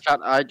throw chance. chat.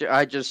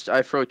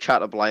 I throw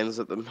chatter blinds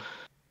at them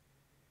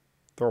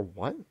for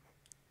what?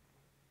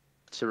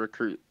 to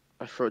recruit.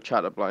 I throw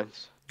chatter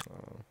blinds.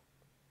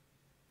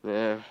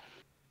 Yeah.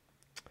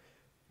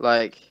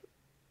 Like,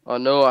 oh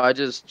no, I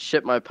just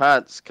shit my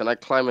pants. Can I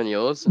climb on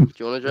yours? Do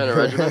you want to join a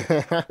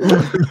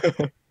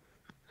regiment?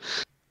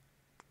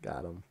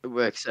 Got him. It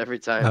works every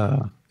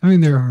time. I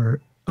mean, there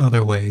are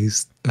other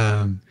ways.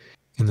 In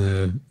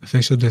the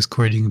official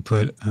Discord, you can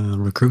put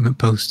recruitment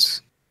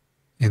posts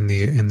in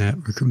that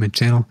recruitment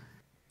channel.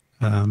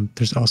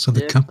 There's also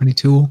the Yeah. company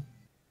tool.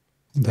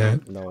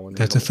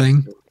 That's a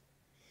thing.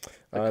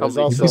 There's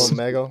company also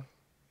tool.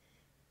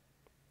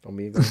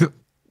 Omegle.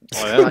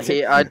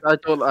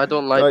 I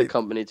don't like the Right.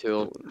 company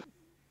tool.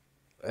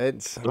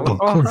 It's Of Oh,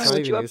 course. Brian,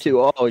 what you up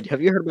to? Oh,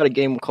 have you heard about a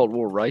game called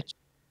War Rights?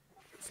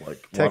 It's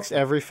like Text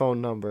every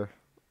phone number.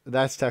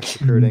 That's text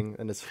recruiting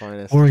in its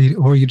finest. Or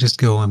you just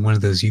go on one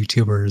of those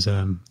YouTubers,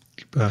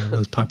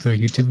 those popular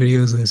YouTube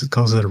videos that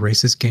calls it a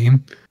racist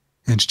game,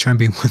 and just try and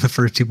be one of the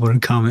first people to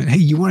comment, "Hey,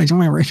 you want to join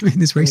my regiment in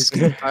this racist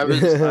game?" I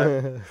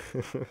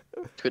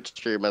Twitch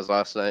streamers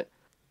last night.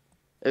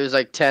 It was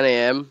like 10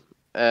 a.m.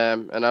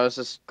 And I was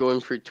just going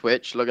through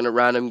Twitch looking at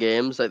random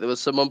games. Like there was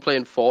someone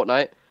playing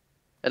Fortnite,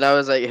 and I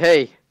was like,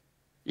 "Hey,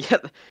 yeah,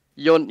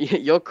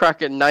 your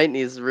crack at 90s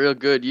is real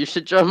good. You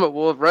should join my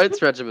War of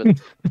Rights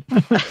regiment."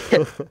 Did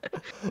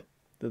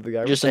the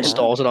guy Just respond?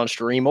 installs it on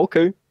stream.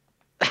 Okay.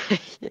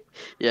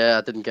 Yeah,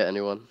 I didn't get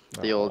anyone.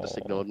 They all just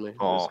ignored me. It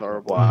was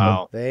horrible.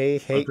 Wow. They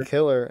hate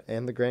Killer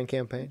and the Grand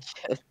Campaign.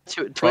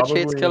 Twitch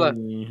hates Killer.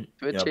 probably-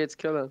 Twitch Yep. hates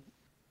Killer.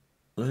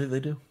 They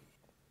do.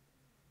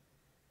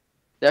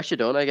 They actually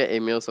don't. I get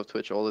emails off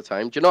Twitch all the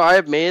time. Do you know I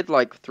have made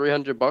like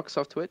 $300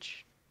 off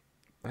Twitch?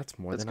 That's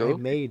more Let's than go. I've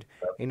made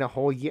in a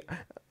whole year.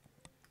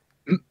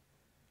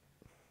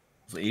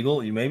 So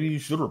Eagle, maybe you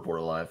should report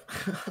it live.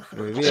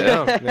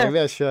 Maybe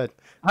I should.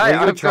 Well, you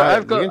can try it.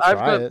 You can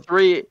try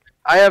it.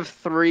 I have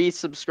 3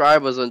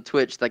 subscribers on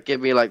Twitch that give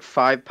me like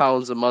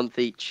 £5 a month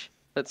each.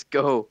 Let's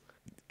go.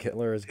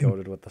 Killer is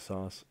goaded with the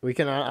sauce. We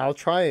can. I'll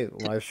try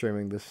live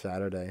streaming this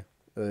Saturday.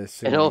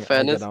 In all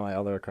fairness- I get all my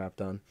other crap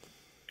done.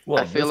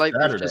 Well, I feel this like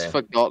they've just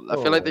Saturday. forgotten. I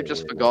feel like they've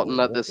just forgotten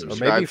that they're Or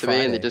subscribed to me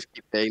and they Friday. just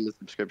keep paying the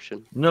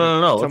subscription.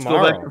 No. Let's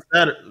go back Tomorrow. to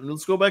Saturday.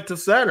 Let's go back to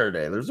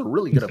Saturday. There's a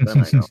really good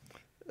event I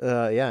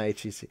know. Yeah,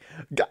 HEC.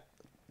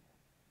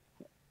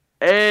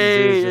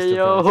 Hey, just a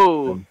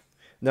yo!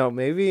 No,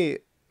 maybe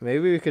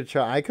we could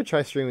try. I could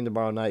try streaming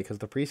tomorrow night because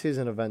the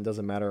preseason event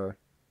doesn't matter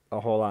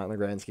a whole lot in the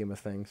grand scheme of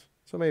things.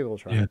 So maybe we'll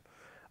try Yeah.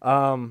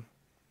 it.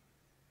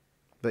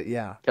 But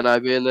yeah, Can I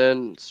be in there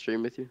and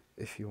stream with you?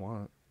 if you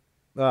want.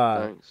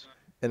 Thanks.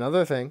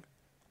 Another thing,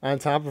 on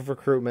top of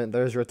recruitment,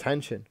 there's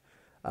retention.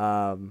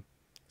 So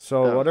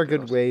Oh, what are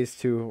good gosh. ways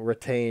to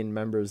retain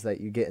members that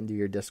you get into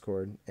your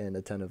Discord and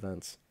attend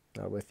events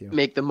with you?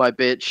 Make them my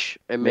bitch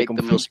and Make make them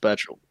them. feel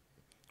special.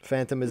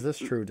 Phantom, is this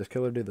true? Does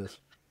Killer do this?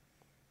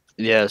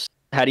 Yes.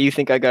 How do you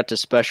think I got to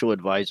special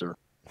advisor?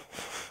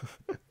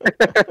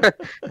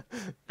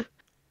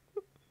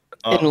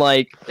 and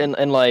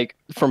like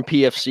from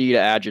PFC to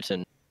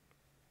adjutant.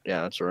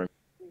 Yeah, that's right.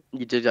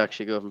 You did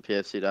actually go from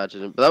PFC to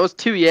adjutant, but that was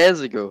 2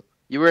 years ago.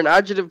 You were an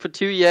adjutant for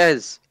 2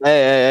 years.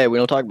 Hey, we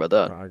don't talk about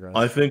that. Progress.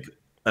 I think,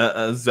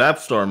 as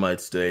Zapstar might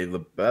say, the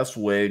best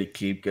way to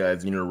keep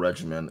guys in your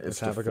regiment Let's is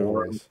to have a good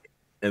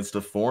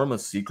form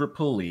voice. a secret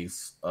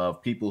police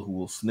of people who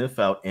will sniff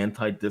out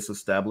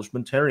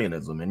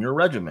anti-disestablishmentarianism in your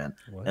regiment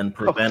What? and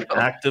prevent God.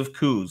 active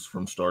coups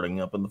from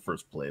starting up in the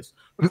first place,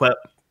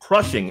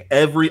 crushing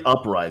every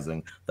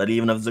uprising that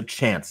even has a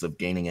chance of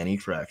gaining any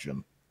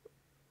traction.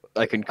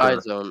 I concur.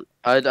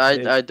 I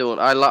don't.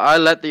 I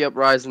let the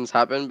uprisings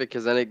happen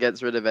because then it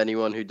gets rid of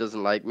anyone who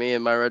doesn't like me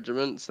in my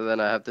regiment. So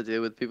then I have to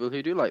deal with people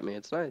who do like me.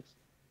 It's nice.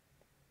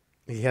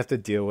 You have to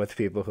deal with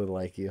people who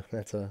like you.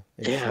 That's a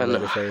interesting I way know.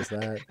 to phrase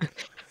that.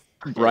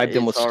 Bribe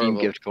them It's with Steam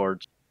horrible. gift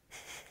cards.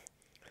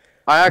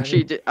 I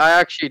actually do.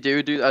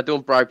 I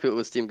don't bribe people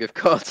with Steam gift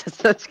cards.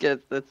 Let's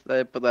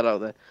put that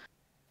out there.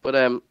 But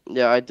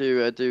yeah, I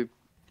do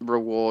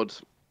reward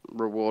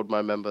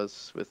my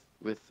members with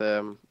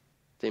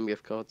Steam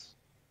gift cards.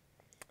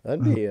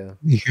 That'd be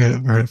You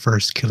heard it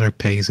first. Killer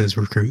pays his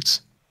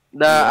recruits.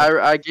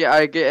 Nah,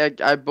 Yeah.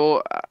 I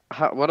bought.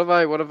 What have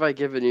I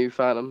given you,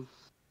 Phantom?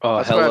 Oh,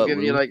 I swear Hell I've Let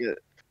given you Loose. like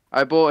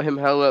I bought him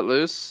Hell Let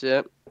Loose.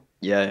 Yeah.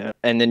 Yeah.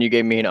 And then you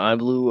gave me an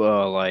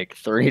iBlue like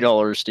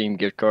 $30 Steam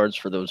gift cards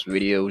for those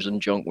videos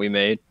and junk we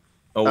made.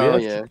 Oh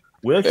yeah.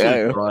 We actually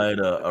Yeah. tried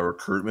a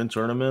recruitment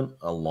tournament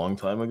a long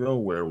time ago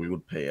where we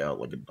would pay out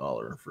like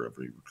 $1 for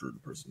every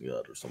recruited person we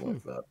got or something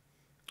like that.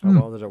 how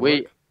well did it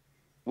We- work?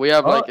 We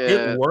have like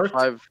it worked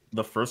 5.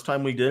 the first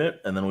time we did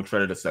it, and then we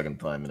tried it a second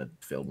time, and it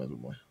failed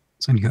miserably.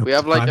 So you got We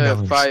have like a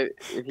 $5. 5.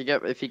 If you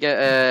get like we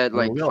got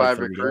like 5 $30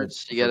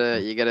 recruits, for you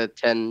get free. a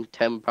 10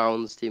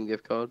 £10 Steam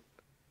gift card.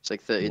 It's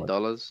like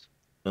 $30.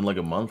 In like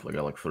a month, I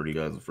got like 30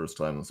 guys the first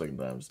time, and the second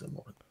time, I just didn't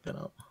want to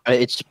get out.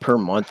 It's per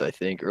month, I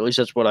think, or at least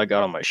that's what I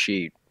got on my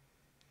sheet.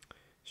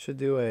 Should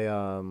do a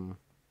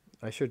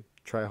I should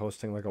try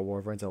hosting like a War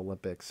of Rights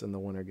Olympics, and the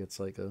winner gets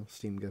like a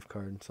Steam gift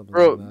card and something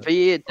Bro, like that.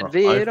 VA, did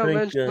VA I not think,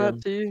 mention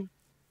that to you?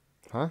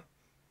 Huh?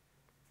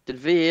 Did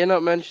VA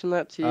not mention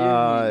that to you?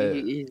 Uh,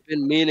 He's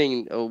been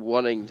meaning or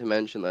wanting to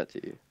mention that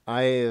to you.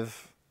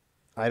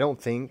 I don't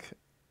think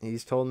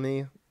he's told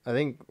me. I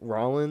think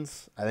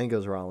Rollins. I think it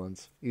was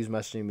Rollins. He was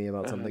messaging me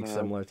about something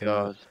similar to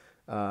God,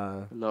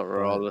 that. not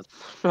Rollins.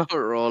 Not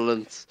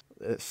Rollins.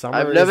 Summer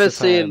I've is never the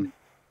seen. time.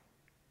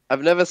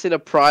 I've never seen a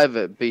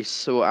private be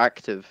so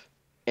active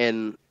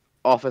in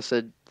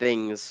officer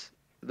things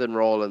than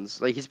Rollins.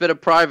 Like he's been a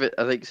private,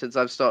 I think, since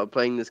I've started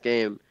playing this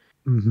game.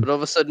 Mhm. But all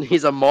of a sudden,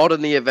 he's a mod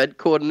in the event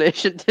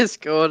coordination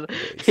Discord.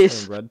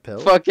 He's playing Red Pill.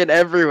 Fucking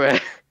everywhere.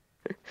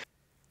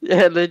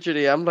 Yeah,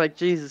 literally. I'm like,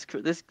 Jesus,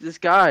 this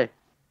guy.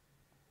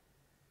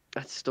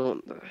 I just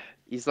don't.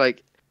 He's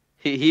like,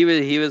 he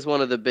was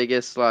one of the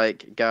biggest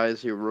like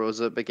guys who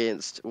rose up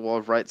against War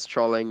of Rights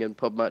trolling and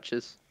pub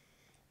matches.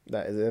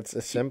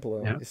 It's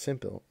simple. Yeah. It's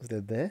simple. Is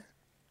it there?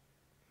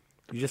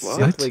 You just What?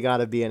 simply got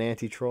to be an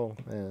anti-troll,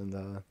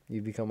 and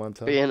you become on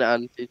top. Being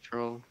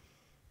anti-troll.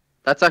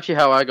 That's actually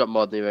how I got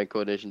mod in the event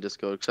coordination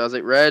Discord. Because I was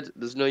like, Red,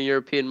 there's no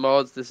European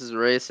mods. This is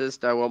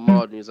racist. I want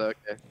mod. And he's like,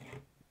 okay.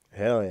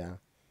 Hell yeah.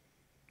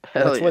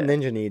 Hell That's yeah. what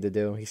Ninja need to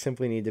do. He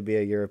simply need to be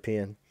a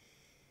European.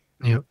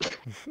 Yep.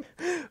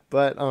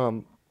 But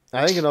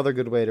I think another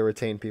good way to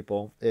retain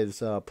people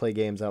is play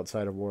games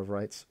outside of War of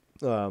Rights.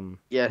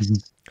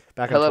 Yes.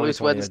 Back in Hell at Loose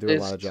 2020, I do a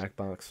lot of Wednesdays.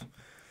 Jackbox.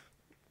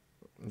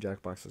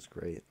 Jackbox is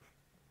great.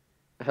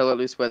 Hell at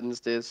Loose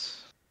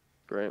Wednesdays.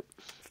 Great.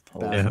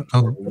 Bad, Yeah.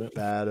 Oh,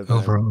 bad event.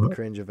 Overall-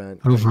 Cringe event.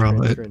 overall,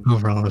 Cringe.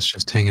 overall, it's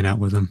just hanging out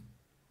with them.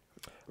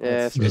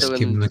 Yeah, That's Just still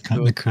give in them the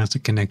Discord.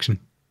 constant connection.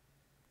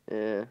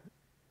 Yeah.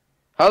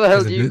 How the hell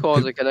Is it do you good-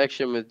 cause good- a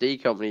connection with D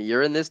Company?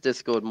 You're in this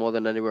Discord more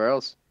than anywhere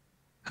else.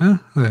 Huh?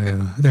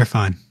 They're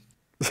fine.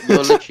 You're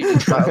literally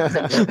just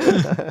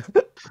battle-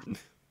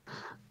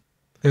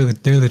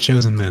 They're the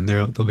chosen men.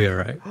 They'll be all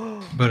right.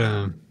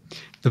 But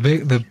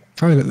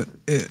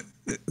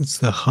it's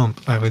the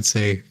hump, I would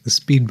say, the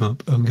speed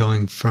bump of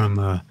going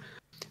from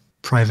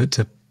private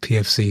to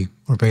PFC,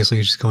 or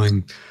basically just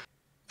going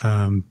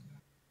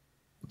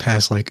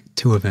past like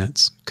 2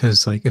 events.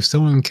 Because like if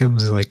someone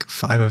comes to like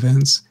 5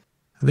 events,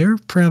 they're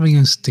probably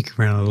gonna stick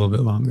around a little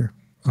bit longer,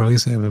 or at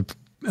least they have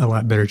a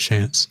lot better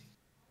chance.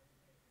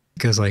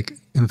 Because like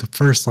in the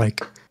first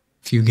like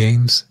few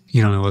games,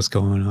 you don't know what's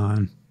going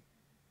on.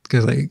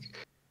 Because like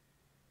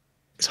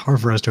it's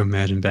hard for us to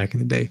imagine back in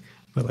the day,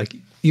 but like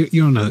you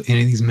don't know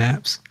any of these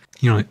maps,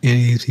 you don't know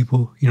any of these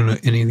people, you don't know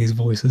any of these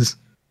voices.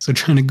 So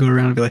trying to go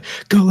around and be like,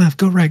 go left,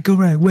 go right,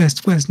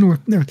 west, north.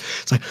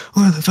 It's like,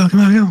 where the fuck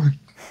am I going?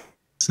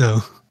 So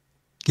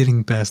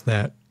getting past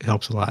that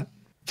helps a lot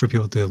for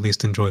people to at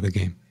least enjoy the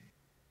game.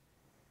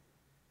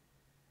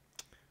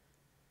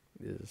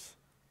 Is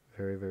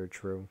very, very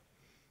true.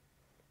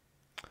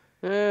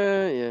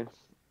 Yeah.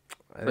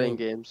 I Playing think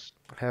games.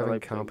 having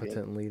like playing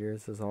competent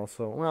leaders is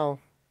also, well,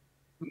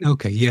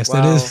 Okay, yes,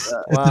 Well, that is.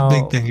 That's a well,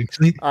 big thing,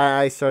 actually.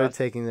 I started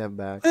taking that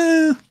back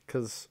Eh,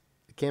 because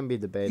it can be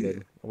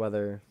debated.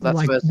 whether That's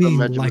Like where some being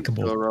regiments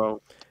likable. go wrong.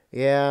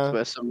 yeah. That's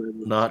where some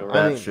regiments Not go I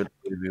wrong. mean- batshit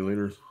crazy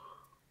leaders.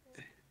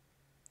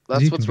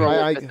 That's You what's can be- wrong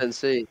I- with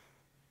 5th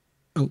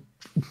NC.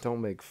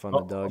 Don't make fun Oh,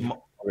 of Doug.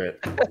 okay.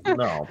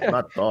 No,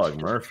 not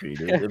Doug. Murphy,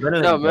 dude. If anything,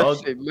 No, Doug,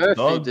 Murphy,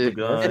 Doug's the dude.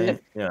 guy. Murphy?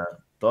 Yeah,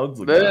 Doug's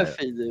the guy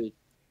Murphy, dude.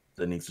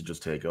 that needs to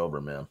just take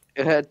over, man.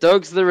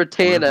 Doug's the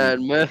retainer,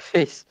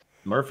 Murphy. and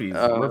Murphy's.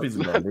 Murphy's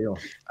a done deal.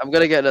 I'm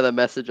gonna get another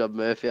message on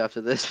Murphy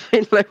after this.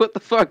 Being like, what the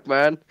fuck,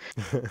 man?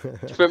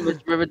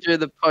 Remember during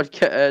the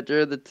podcast,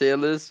 during the tier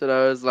list, and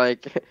I was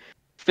like,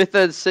 5th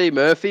NC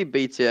Murphy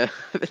beats you.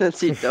 5th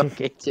NC Doug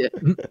beats you.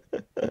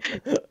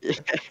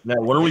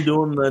 Now, when are we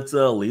doing that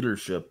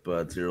leadership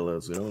tier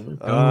list? You know what I mean?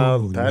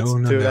 Oh, that's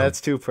no.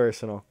 That's too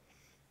personal.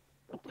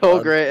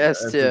 Oh, great S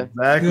That's tier.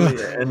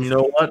 exactly, and you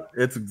know what?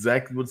 It's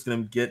exactly what's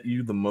going to get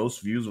you the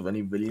most views of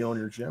any video on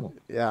your channel.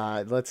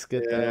 Yeah, let's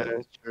get Yeah,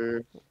 that.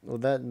 true. Well,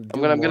 that I'm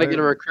gonna get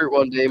a recruit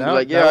one day and be That-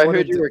 like, that yeah, I would've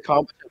heard you d- were a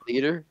competent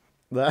leader.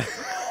 that.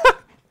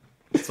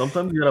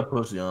 Sometimes you gotta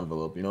push the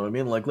envelope. You know what I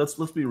mean? Like, let's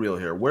be real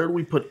here. Where do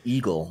we put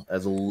Eagle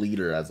as a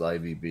leader as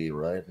IVB?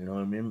 Right? You know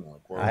what I mean?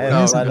 Like, I where- have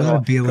Yes, let that him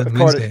would be a know.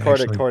 Wednesday,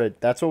 Corded. actually.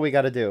 That's what we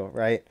got to do,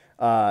 right?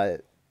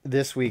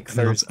 This week,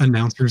 Thursday.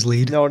 Announcers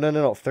lead.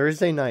 No.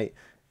 Thursday night,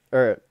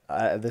 or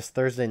this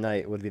Thursday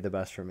night would be the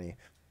best for me.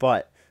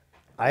 But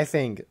I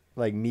think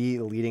like me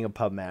leading a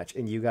pub match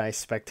and you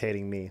guys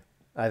spectating me,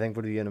 I think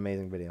would be an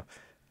amazing video.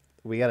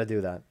 We got to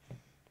do that.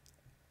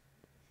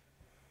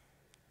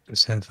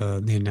 Just have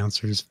the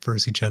announcers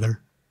versus each other,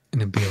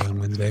 and it'd be on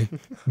Wednesday.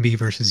 Me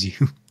versus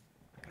you.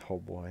 Oh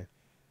boy.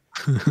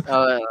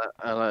 I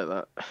like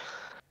that.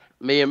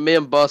 Me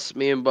and Boss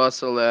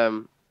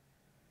will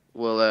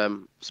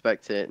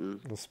spectate and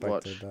We'll spectate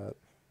watch. that.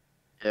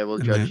 Yeah, we'll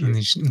And judge then you.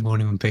 you just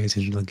won't even pay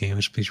attention to the game.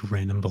 It's just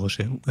random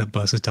bullshit that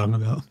Bus is talking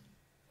about.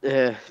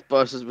 Yeah,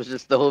 Boss was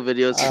just the whole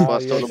video. Oh,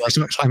 Boss yeah. talking about.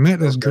 So I met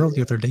this girl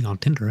the other day on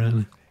Tinder.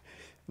 And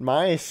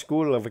My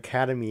school of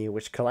academy,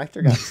 which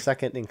collector got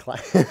second in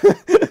class.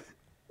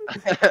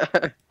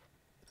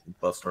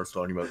 Bus starts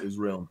talking about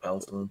Israel and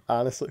Palestine.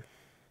 Honestly,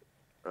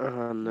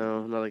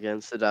 No, not again.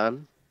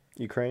 Sudan?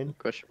 Ukraine.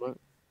 Question mark.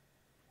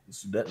 The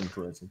Sudetan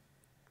crisis.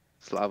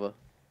 Slava.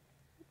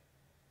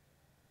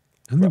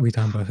 I think we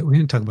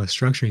didn't talk about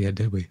structure yet,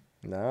 did we?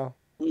 No.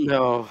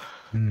 No.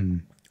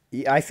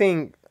 I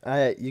think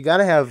you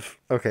gotta have.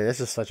 Okay, this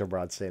is such a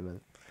broad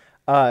statement.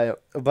 But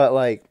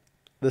like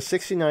the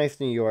 69th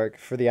New York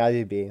for the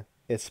IVB,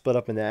 it's split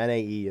up into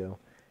NAEU.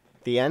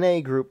 The NA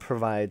group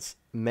provides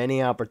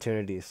many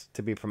opportunities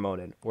to be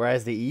promoted,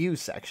 whereas the EU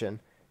section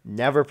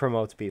never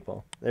promotes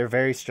people. They're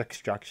very strict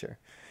structure.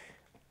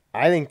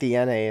 I think the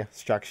NA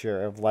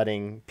structure of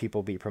letting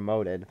people be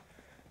promoted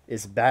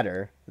is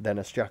better than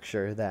a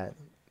structure that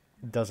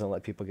doesn't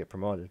let people get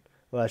promoted.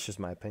 Well, that's just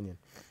my opinion.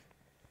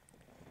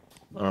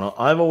 I don't know.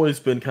 I've always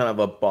been kind of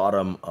a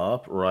bottom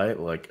up, right?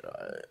 Like,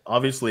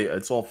 obviously,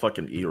 it's all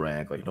fucking E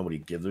rank. Like, nobody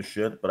gives a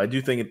shit. But I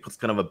do think it puts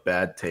kind of a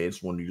bad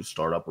taste when you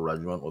start up a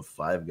regiment with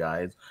 5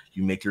 guys.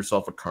 You make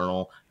yourself a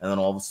colonel, and then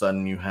all of a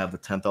sudden you have the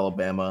 10th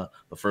Alabama,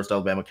 the 1st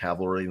Alabama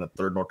Cavalry, and the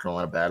 3rd North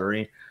Carolina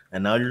Battery.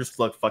 And now you're just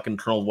like fucking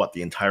colonel, what,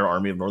 the entire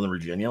army of Northern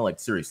Virginia? Like,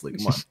 seriously,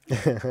 come on.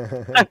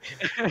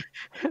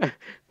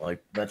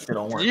 Like, that shit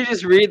don't work. Did you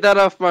just read that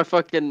off my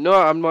fucking? No,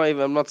 I'm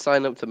not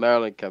signing up to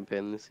Maryland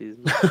campaign this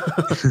season. He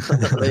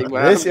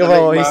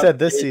said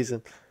this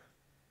season.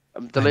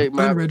 I'm deleting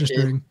my application.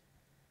 registering.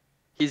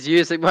 He's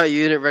using my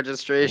unit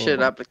registration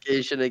Whoa.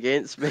 application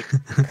against me.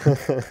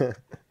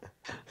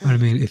 I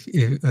mean, if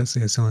let's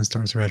say someone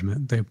starts a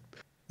regiment, the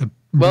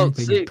Well, main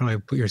thing see- you probably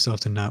put yourself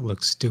to not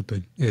look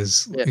stupid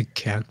is Yeah. a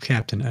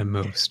captain at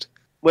most.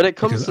 When it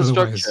comes Because to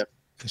otherwise- structure,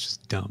 It's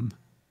just dumb.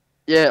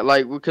 yeah,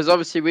 like because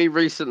obviously we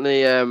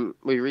recently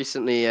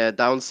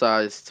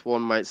downsized,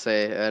 one might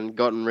say, and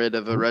gotten rid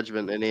of a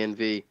regiment in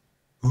ANV.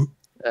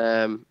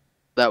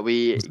 That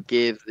we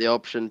gave the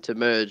option to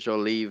merge or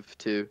leave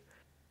to,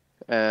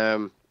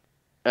 and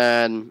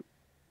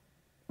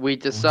we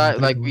decided,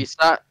 like we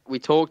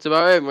talked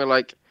about it, and we're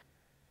like,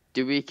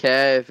 do we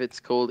care if it's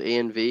called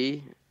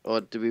ANV or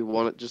do we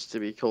want it just to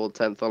be called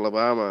 10th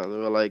Alabama? And they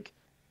were like,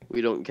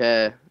 we don't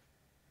care.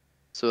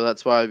 So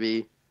that's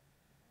why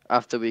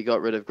after we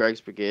got rid of Greg's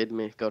brigade,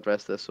 may God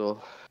rest their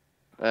soul,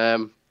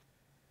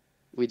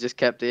 we just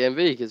kept ANV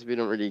because we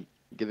don't really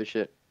give a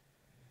shit.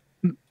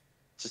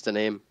 It's just a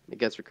name. It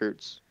gets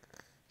recruits.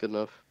 Good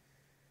enough.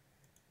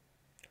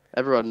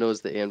 Everyone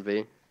knows the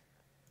ANV.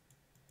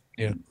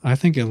 Yeah, I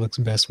think it looks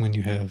best when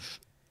you have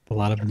a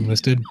lot of them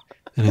listed,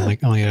 and then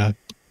like only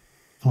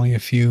a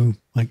few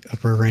like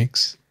upper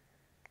ranks.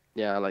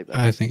 Yeah, I like that.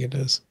 I think it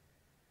does.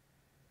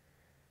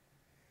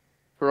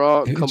 For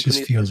all It company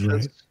just feels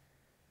structures, right.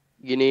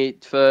 you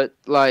need for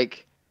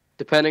like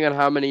depending on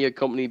how many your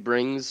company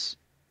brings,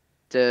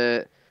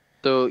 so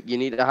you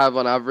need to have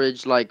on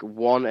average like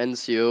 1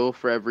 NCO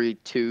for every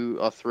 2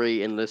 or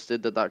 3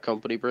 enlisted that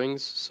company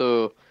brings.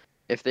 So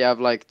if they have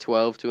like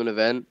 12 to an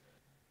event,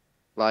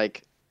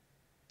 like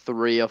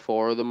 3 or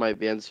 4 of them might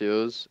be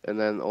NCOs, and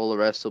then all the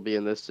rest will be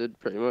enlisted,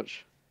 pretty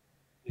much.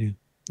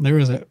 There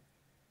was at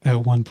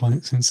one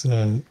point since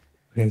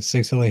Okay,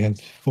 6LA had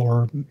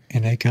 4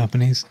 NA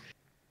companies.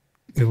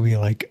 It would be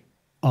like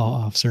all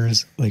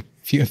officers like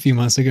a few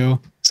months ago.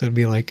 So it'd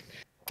be like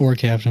 4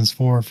 captains,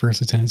 4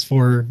 first lieutenants,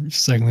 4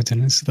 second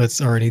lieutenants.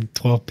 That's already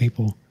 12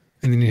 people.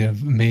 And then you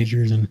have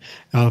majors and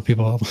other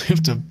people all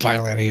have to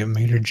pilot a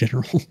major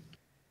general.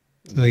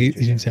 So you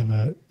just have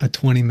a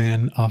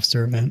 20-man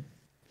officer event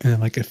and then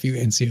like a few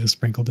NCOs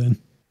sprinkled in.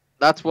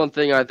 That's one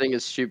thing I think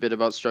is stupid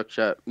about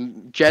structure.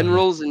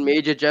 Generals and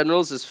major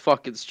generals is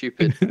fucking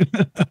stupid.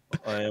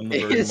 I am the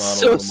It version is model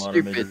so of the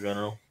modern Major stupid.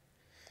 General.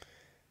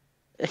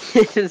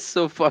 It is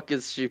so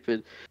fucking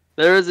stupid.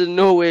 There is in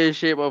no way,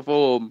 shape, or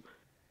form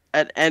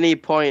at any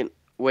point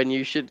when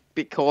you should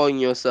be calling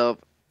yourself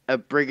a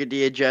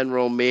brigadier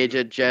general,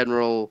 major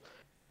general,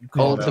 You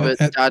calling out?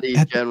 ultimate daddy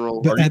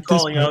general. but Are you at this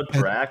calling point, out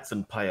Drax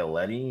and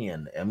Paoletti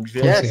and MJ?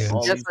 Of course he Yes, is.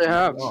 All yes, these I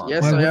have. people on?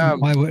 Yes, I am.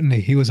 why wouldn't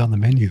he? He was on the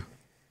menu.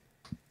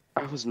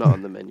 I was not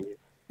on the menu.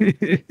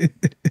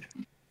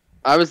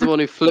 I was the one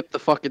who flipped the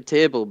fucking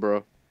table,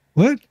 bro.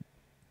 What?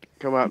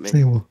 Come at me.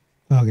 Say, well,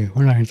 okay,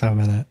 we're not going to talk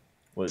about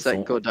Wait,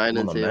 Second code on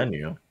dining the table.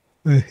 menu?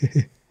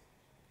 that.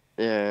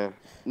 Yeah.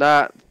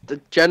 Nah, the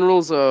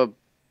generals are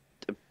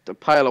a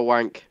pile of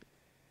wank.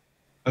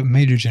 But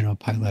Major General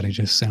Pilotti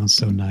just sounds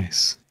so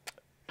nice.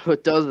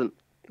 It doesn't.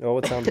 Oh,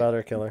 would sound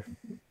better, Killer.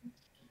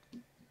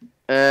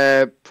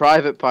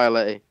 Private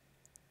pilot.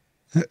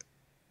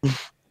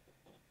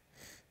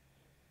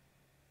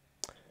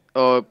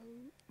 Or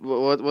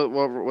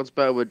what's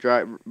better with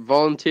Drax?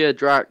 Volunteer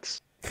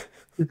Drax.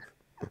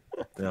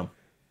 Yeah.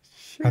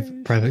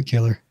 Private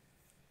Killer.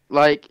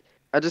 Like,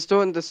 I just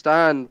don't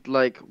understand.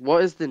 Like,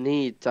 what is the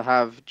need to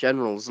have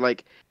generals?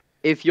 Like,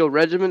 if your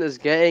regiment is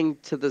getting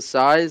to the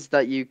size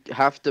that you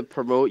have to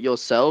promote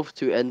yourself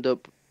to end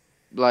up,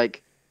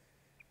 like,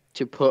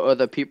 to put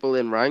other people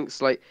in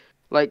ranks, like,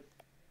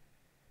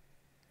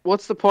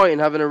 what's the point in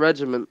having a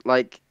regiment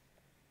like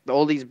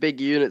all these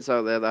big units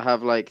out there that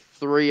have like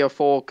 3 or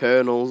 4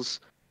 colonels,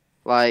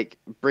 like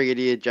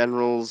brigadier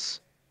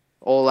generals,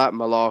 all that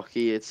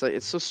malarkey? It's like,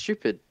 it's so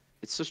stupid.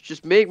 It's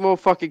just make more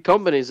fucking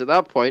companies at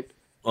that point.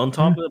 On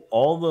top of it,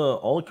 all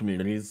the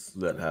communities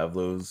that have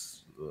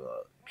those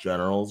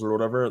generals or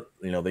whatever,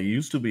 they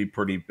used to be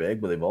pretty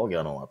big, but they've all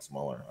gotten a lot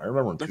smaller. I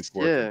remember when That's- 2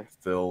 Corps yeah. could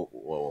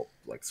fill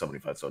like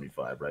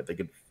 75, right? They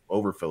could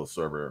overfill a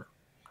server,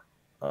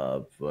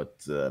 but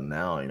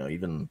now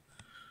even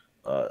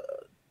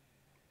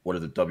what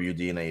is it,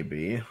 WD and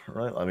AB,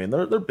 right? I mean,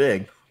 they're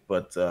big,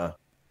 but I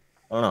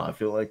don't know. I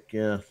feel like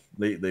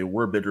they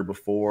were bigger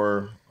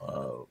before.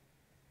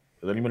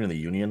 Is anybody in the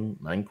Union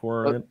 9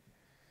 Corps in it?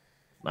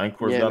 9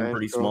 Corps Yeah, gotten 9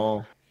 pretty Corps.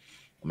 small.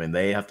 I mean,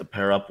 they have to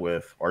pair up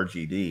with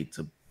RGD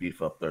to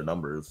beef up their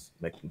numbers,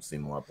 make them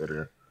seem a lot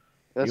bigger.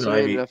 That's Even what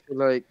I mean. Ivy- I feel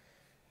like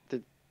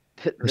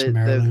First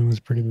Maryland was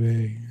pretty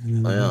big.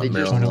 And then Oh, yeah, they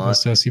Maryland joined up line. with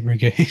Sussy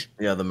Brigade.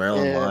 Yeah, the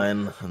Maryland Yeah.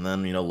 line, and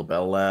then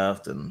LaBelle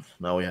left, and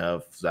now we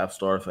have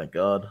Zapstar. Thank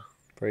God.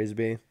 Praise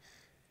be.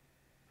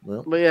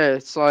 Well, But yeah,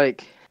 it's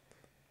like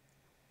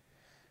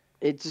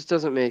it just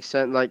doesn't make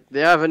sense. Like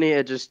they either need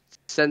to just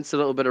sense a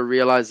little bit of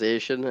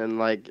realization and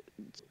like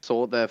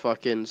sort their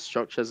fucking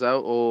structures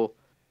out, or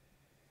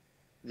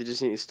they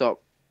just need to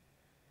stop.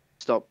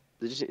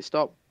 They just need to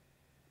stop.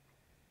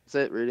 That's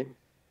it, really.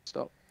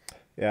 Stop.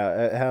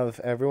 Yeah, have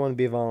everyone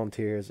be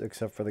volunteers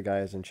except for the guy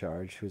who's in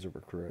charge, who's a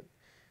recruit.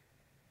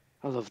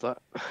 I love that.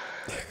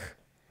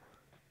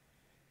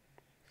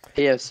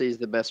 PFC is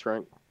the best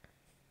rank.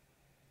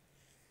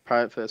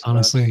 Private first class.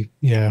 Honestly,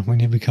 yeah, when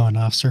you become an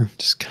officer, it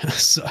just kind of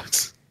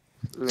sucks.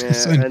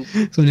 It's Yeah, and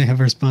when you have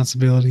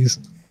responsibilities.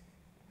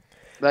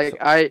 like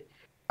I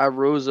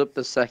rose up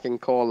the second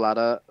core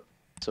ladder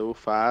so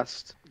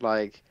fast.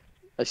 Like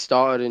I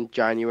started in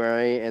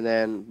January, and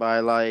then by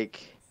like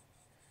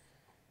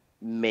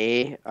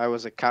May I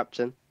was a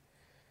captain,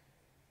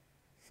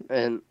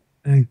 and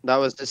Dang. that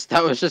was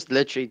just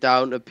literally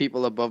down to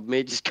people above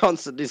me just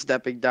constantly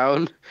stepping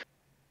down,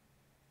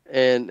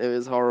 and it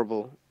was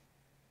horrible.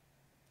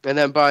 And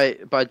then by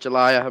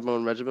July I had my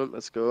own regiment.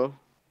 Let's go.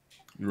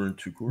 you were in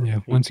 2 Corps. Yeah,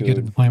 once you get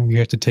to the point where you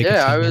have to take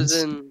Yeah, I was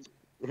assignments.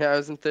 I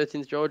was in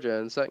 13th Georgia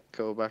and second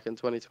corps back in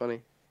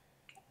 2020.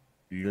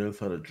 You guys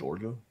had a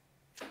Georgia?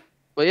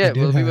 Well, yeah, I did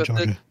well, we have were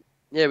Georgia.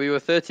 we were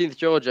 13th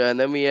Georgia, and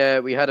then we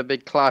had a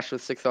big clash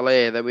with 6th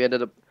LA. Then we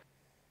ended up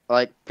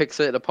like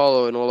Pixelated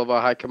Apollo, and all of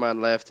our high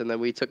command left, and then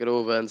we took it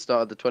over and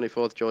started the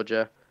 24th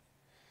Georgia.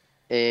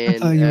 I And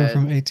thought you were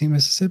from 18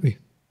 Mississippi.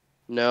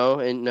 no,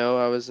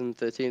 I was in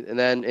 13th, and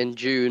then in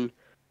June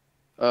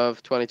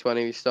of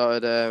 2020 we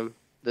started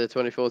the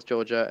 24th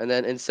Georgia, and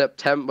then in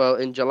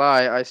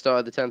July I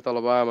started the 10th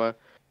Alabama,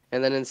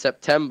 and then in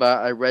September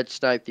I reg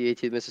sniped the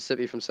 18th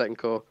Mississippi from second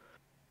corps.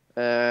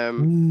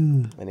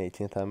 Mm. And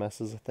 18th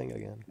MS is a thing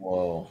again.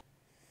 Whoa.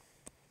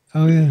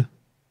 Oh yeah.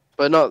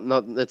 But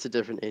not it's a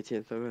different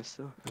 18th MS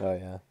though. Oh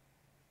yeah.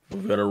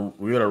 We got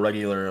a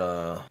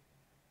regular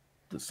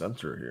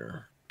dissenter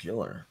here.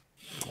 Killer.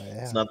 Oh,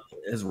 yeah. It's not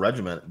his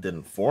regiment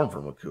didn't form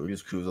from a coup. He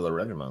just coups other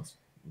regiments.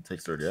 It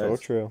takes 30 So days.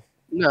 true.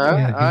 No,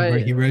 Yeah,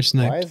 he red Why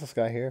sniped. is this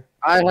guy here?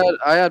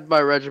 I had my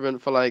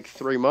regiment for like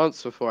 3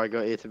 months before I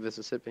got 18th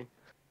Mississippi.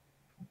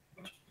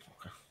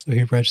 So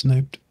he red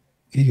sniped.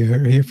 You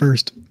heard it here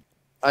first.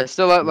 I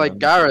still like Yeah,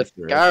 Gareth.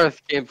 that's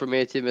Gareth came from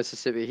AT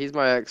Mississippi. He's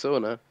my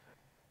ex-owner.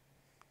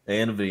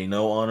 A&V,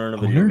 no honor in a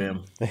video Honor?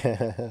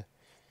 game.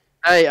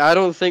 Hey, I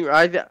don't think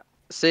I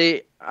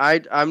see.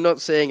 I'm not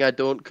saying I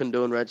don't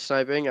condone red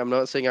sniping. I'm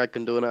not saying I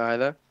condone it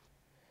either.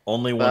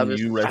 Only But I'm when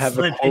just- you red I have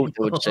a snipe quote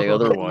people. that would say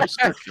otherwise.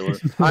 Killer.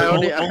 I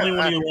only, only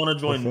when you want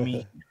to join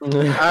me.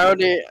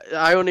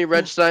 I only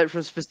red snipe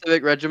from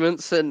specific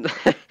regiments, and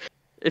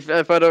if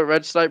I don't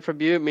red snipe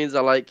from you, it means I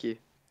like you.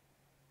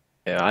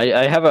 Yeah,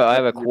 I have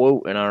a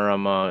quote in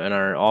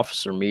our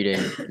officer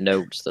meeting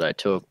notes that I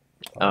took.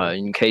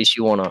 In case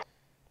you wanna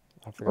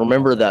I forgot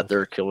remember about that those.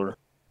 there, killer.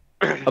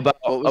 About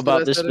What was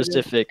about it I this said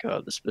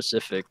again?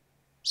 specific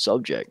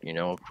subject,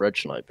 of red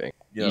sniping.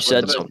 Yeah, You what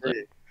said did I something.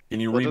 say? Can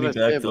you What read did me I say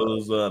back about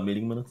those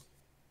meeting minutes?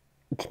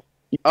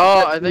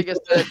 Oh, I think I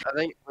said.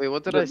 Wait,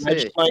 what did I Red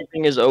say?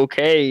 sniping is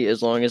okay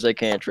as long as I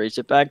can't trace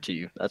it back to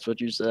you. That's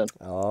what you said.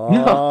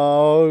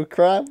 Oh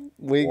crap!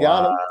 We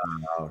got him.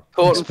 Wow.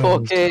 Caught in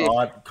Exposed.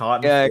 4K.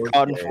 Caught Yeah, in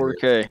caught in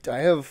 4K. 4K. I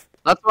have.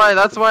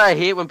 That's why I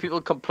hate when people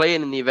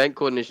complain in the event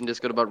coordination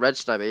Discord about red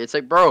sniping. It's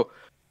like, bro,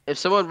 if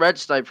someone red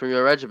sniped from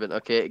your regiment,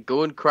 okay,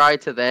 go and cry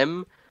to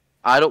them.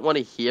 I don't want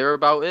to hear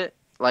about it.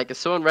 Like, if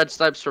someone red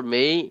snipes from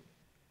me,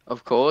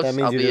 of course, That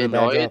means I'll you be didn't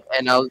back annoyed, up.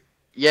 and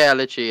yeah,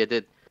 literally, I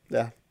did.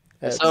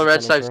 If It's someone red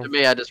kinda snipes true. from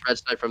me, I just red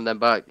snipe from them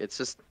back. It's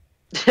just,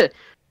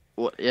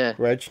 what? Yeah.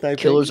 Red sniping.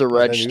 Killer's a is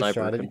red the new sniper.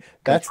 strategy.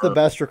 That's the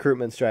best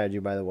recruitment strategy,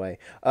 by the way.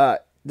 Does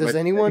Red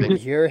anyone sniping.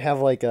 here have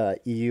like a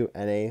EU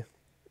NA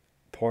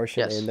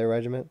portion Yes. in their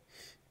regiment?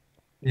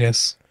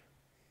 Yes.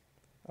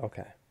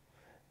 Okay.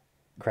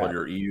 But Crap.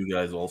 your EU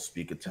guys all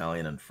speak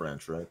Italian and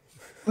French, right?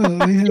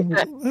 Well,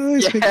 I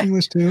speak Yeah.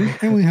 English too.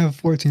 And we have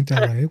 14th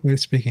LA. We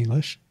speak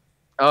English.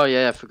 Oh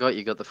yeah, I forgot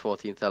you got the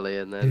 14th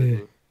LA in there. Yeah. didn't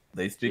you?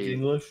 They speak Gee.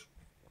 English,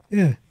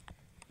 Yeah.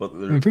 but I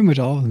they're, mean, pretty much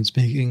all of them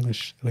speak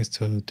English, at least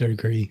to a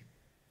degree.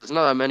 There's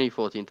not that many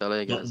 14th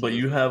LA guys. but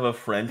you have a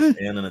French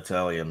and an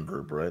Italian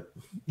group, right?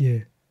 Yeah.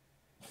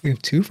 We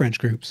have 2 French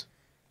groups.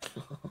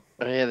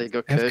 Oh, yeah, they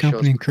got F Kershaw's.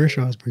 Company and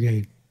Kershaw's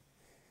Brigade.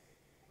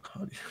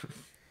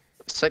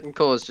 Second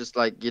call is just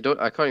like you don't.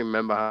 I can't even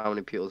remember how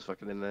many people's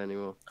fucking in there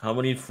anymore. How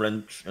many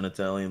French and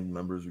Italian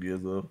members do you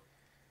guys have?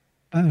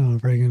 I don't know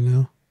if Reagan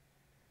know.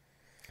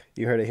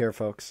 You heard it here,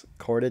 folks.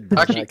 Corded does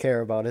Actually- not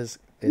care about his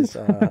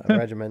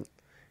regiment.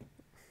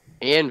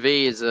 ANV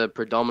is a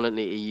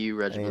predominantly EU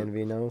regiment.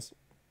 ANV knows.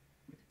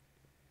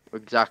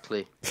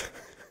 Exactly.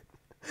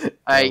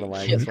 I don't know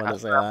why I just wanted to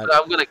say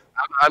that.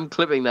 I'm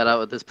clipping that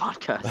out of this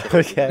podcast.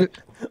 Okay.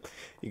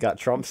 You got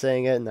Trump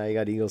saying it, and now you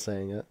got Eagle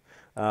saying it.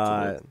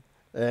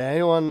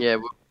 Anyone Yeah,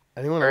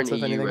 anyone we're else an have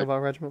EU anything reg- about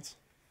regiments?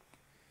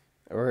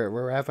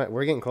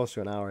 We're getting close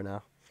to an hour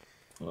now.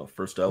 Well,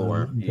 first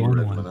Delaware. Born EU one.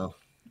 regiment now.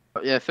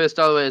 yeah. First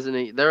Delaware isn't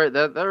it? They're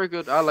a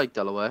good. I like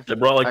Delaware. They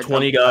brought like I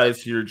 20 don't-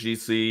 guys to your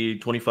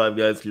GC, 25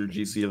 guys to your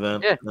GC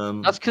event. Yeah,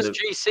 and That's because they-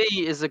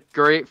 GC is a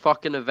great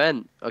fucking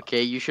event.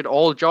 Okay, you should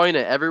all join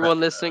it. Everyone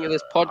listening to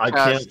this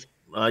podcast.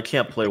 I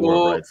can't play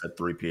War of Rights at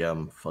 3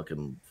 p.m.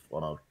 fucking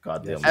on a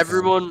goddamn.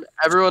 Everyone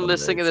Sunday,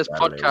 listening to this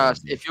Saturday, podcast,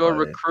 Wednesday, if you're a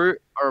Friday.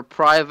 recruit or a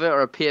private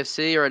or a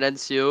PFC or an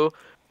NCO,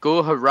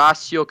 go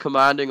harass your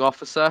commanding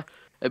officer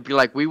and be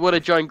like, "We want to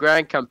join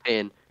Grand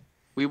Campaign.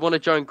 We want to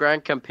join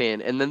Grand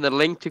Campaign." And then the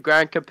link to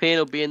Grand Campaign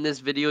will be in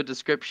this video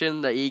description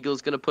that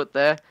Eagle's gonna put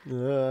there.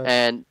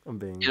 And I'm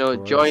being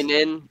join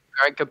in.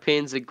 Grand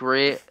Campaign's a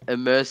great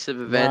immersive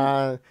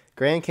event.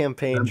 Grand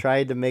Campaign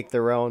tried to make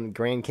their own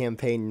Grand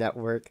Campaign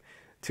network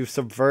to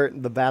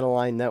subvert the Battle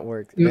Line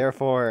network.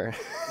 Therefore,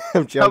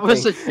 I'm joking. That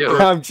was a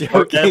joke. I'm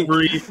joking.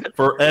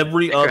 For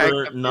every Grand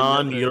other Campaign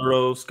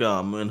non-Euro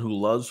scum and who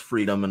loves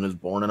freedom and is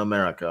born in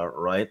America,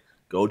 right?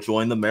 Go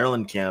join the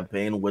Maryland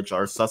campaign, which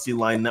our Sussy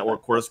Line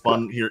network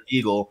correspondent here,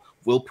 Eagle,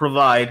 will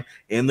provide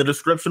in the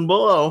description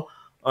below.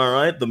 All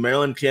right, the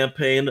Maryland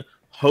campaign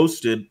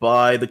hosted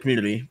by the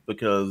community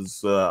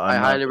because I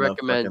I'm highly not gonna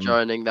recommend fucking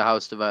joining the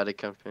House Divided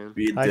campaign.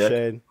 be a Hi, dick.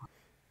 Shade.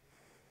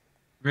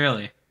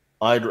 Really?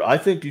 I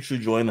think you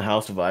should join the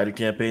House Divided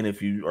campaign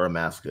if you are a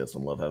masochist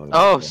and love having.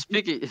 Oh,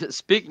 fun.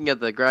 speaking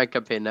of the Grand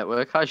Campaign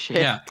network, hi shit.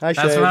 Yeah. Hi,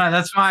 That's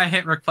Shade. why I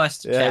hit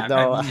request to Yeah, chat. no,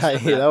 Right when you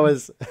said that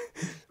was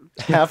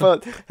half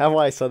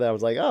why I said that. I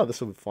was like, oh,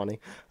 this will be funny.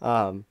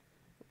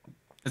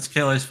 It's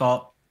Killer's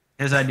fault.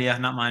 His idea,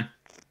 not mine.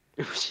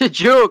 It was a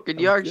joke,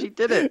 and you actually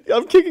did it.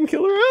 I'm kicking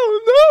Killer out.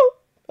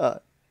 No.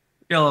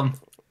 Kill him.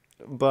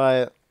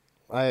 But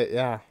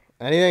yeah.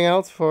 Anything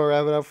else before we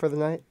wrap it up for the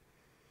night?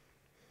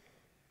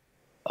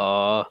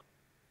 Oh,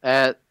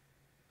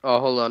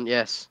 hold on.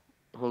 Yes,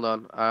 hold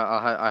on.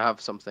 I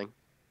have something.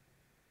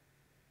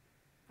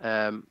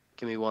 Give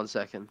me 1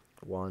 second.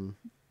 One.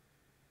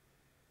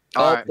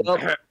 All right. Well,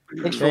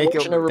 thanks for Thank you,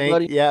 watching,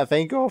 everybody.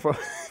 thank you all for.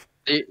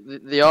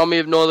 The Army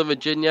of Northern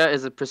Virginia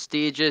is a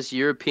prestigious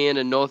European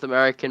and North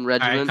American All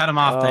right, regiment cut him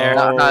off there.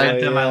 Oh,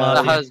 Phantom, I yeah. love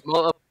that you. has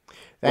multiple.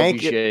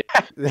 Thank you. Shade.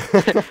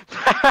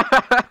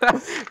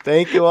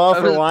 Thank you all I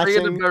for was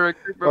bringing watching up my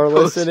recruitment or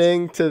post.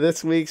 listening to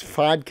this week's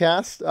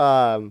podcast.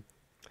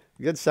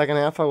 good second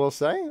half, I will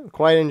say.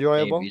 Quite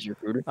enjoyable. AV's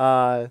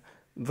recruiter.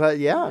 But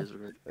yeah,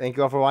 thank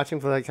you all for watching.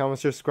 Please like, comment,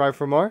 subscribe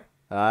for more.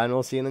 And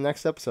we'll see you in the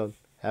next episode.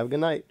 Have a good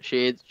night.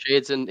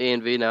 Shades and A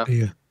and V now.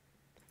 Yeah.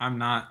 I'm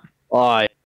not. Bye.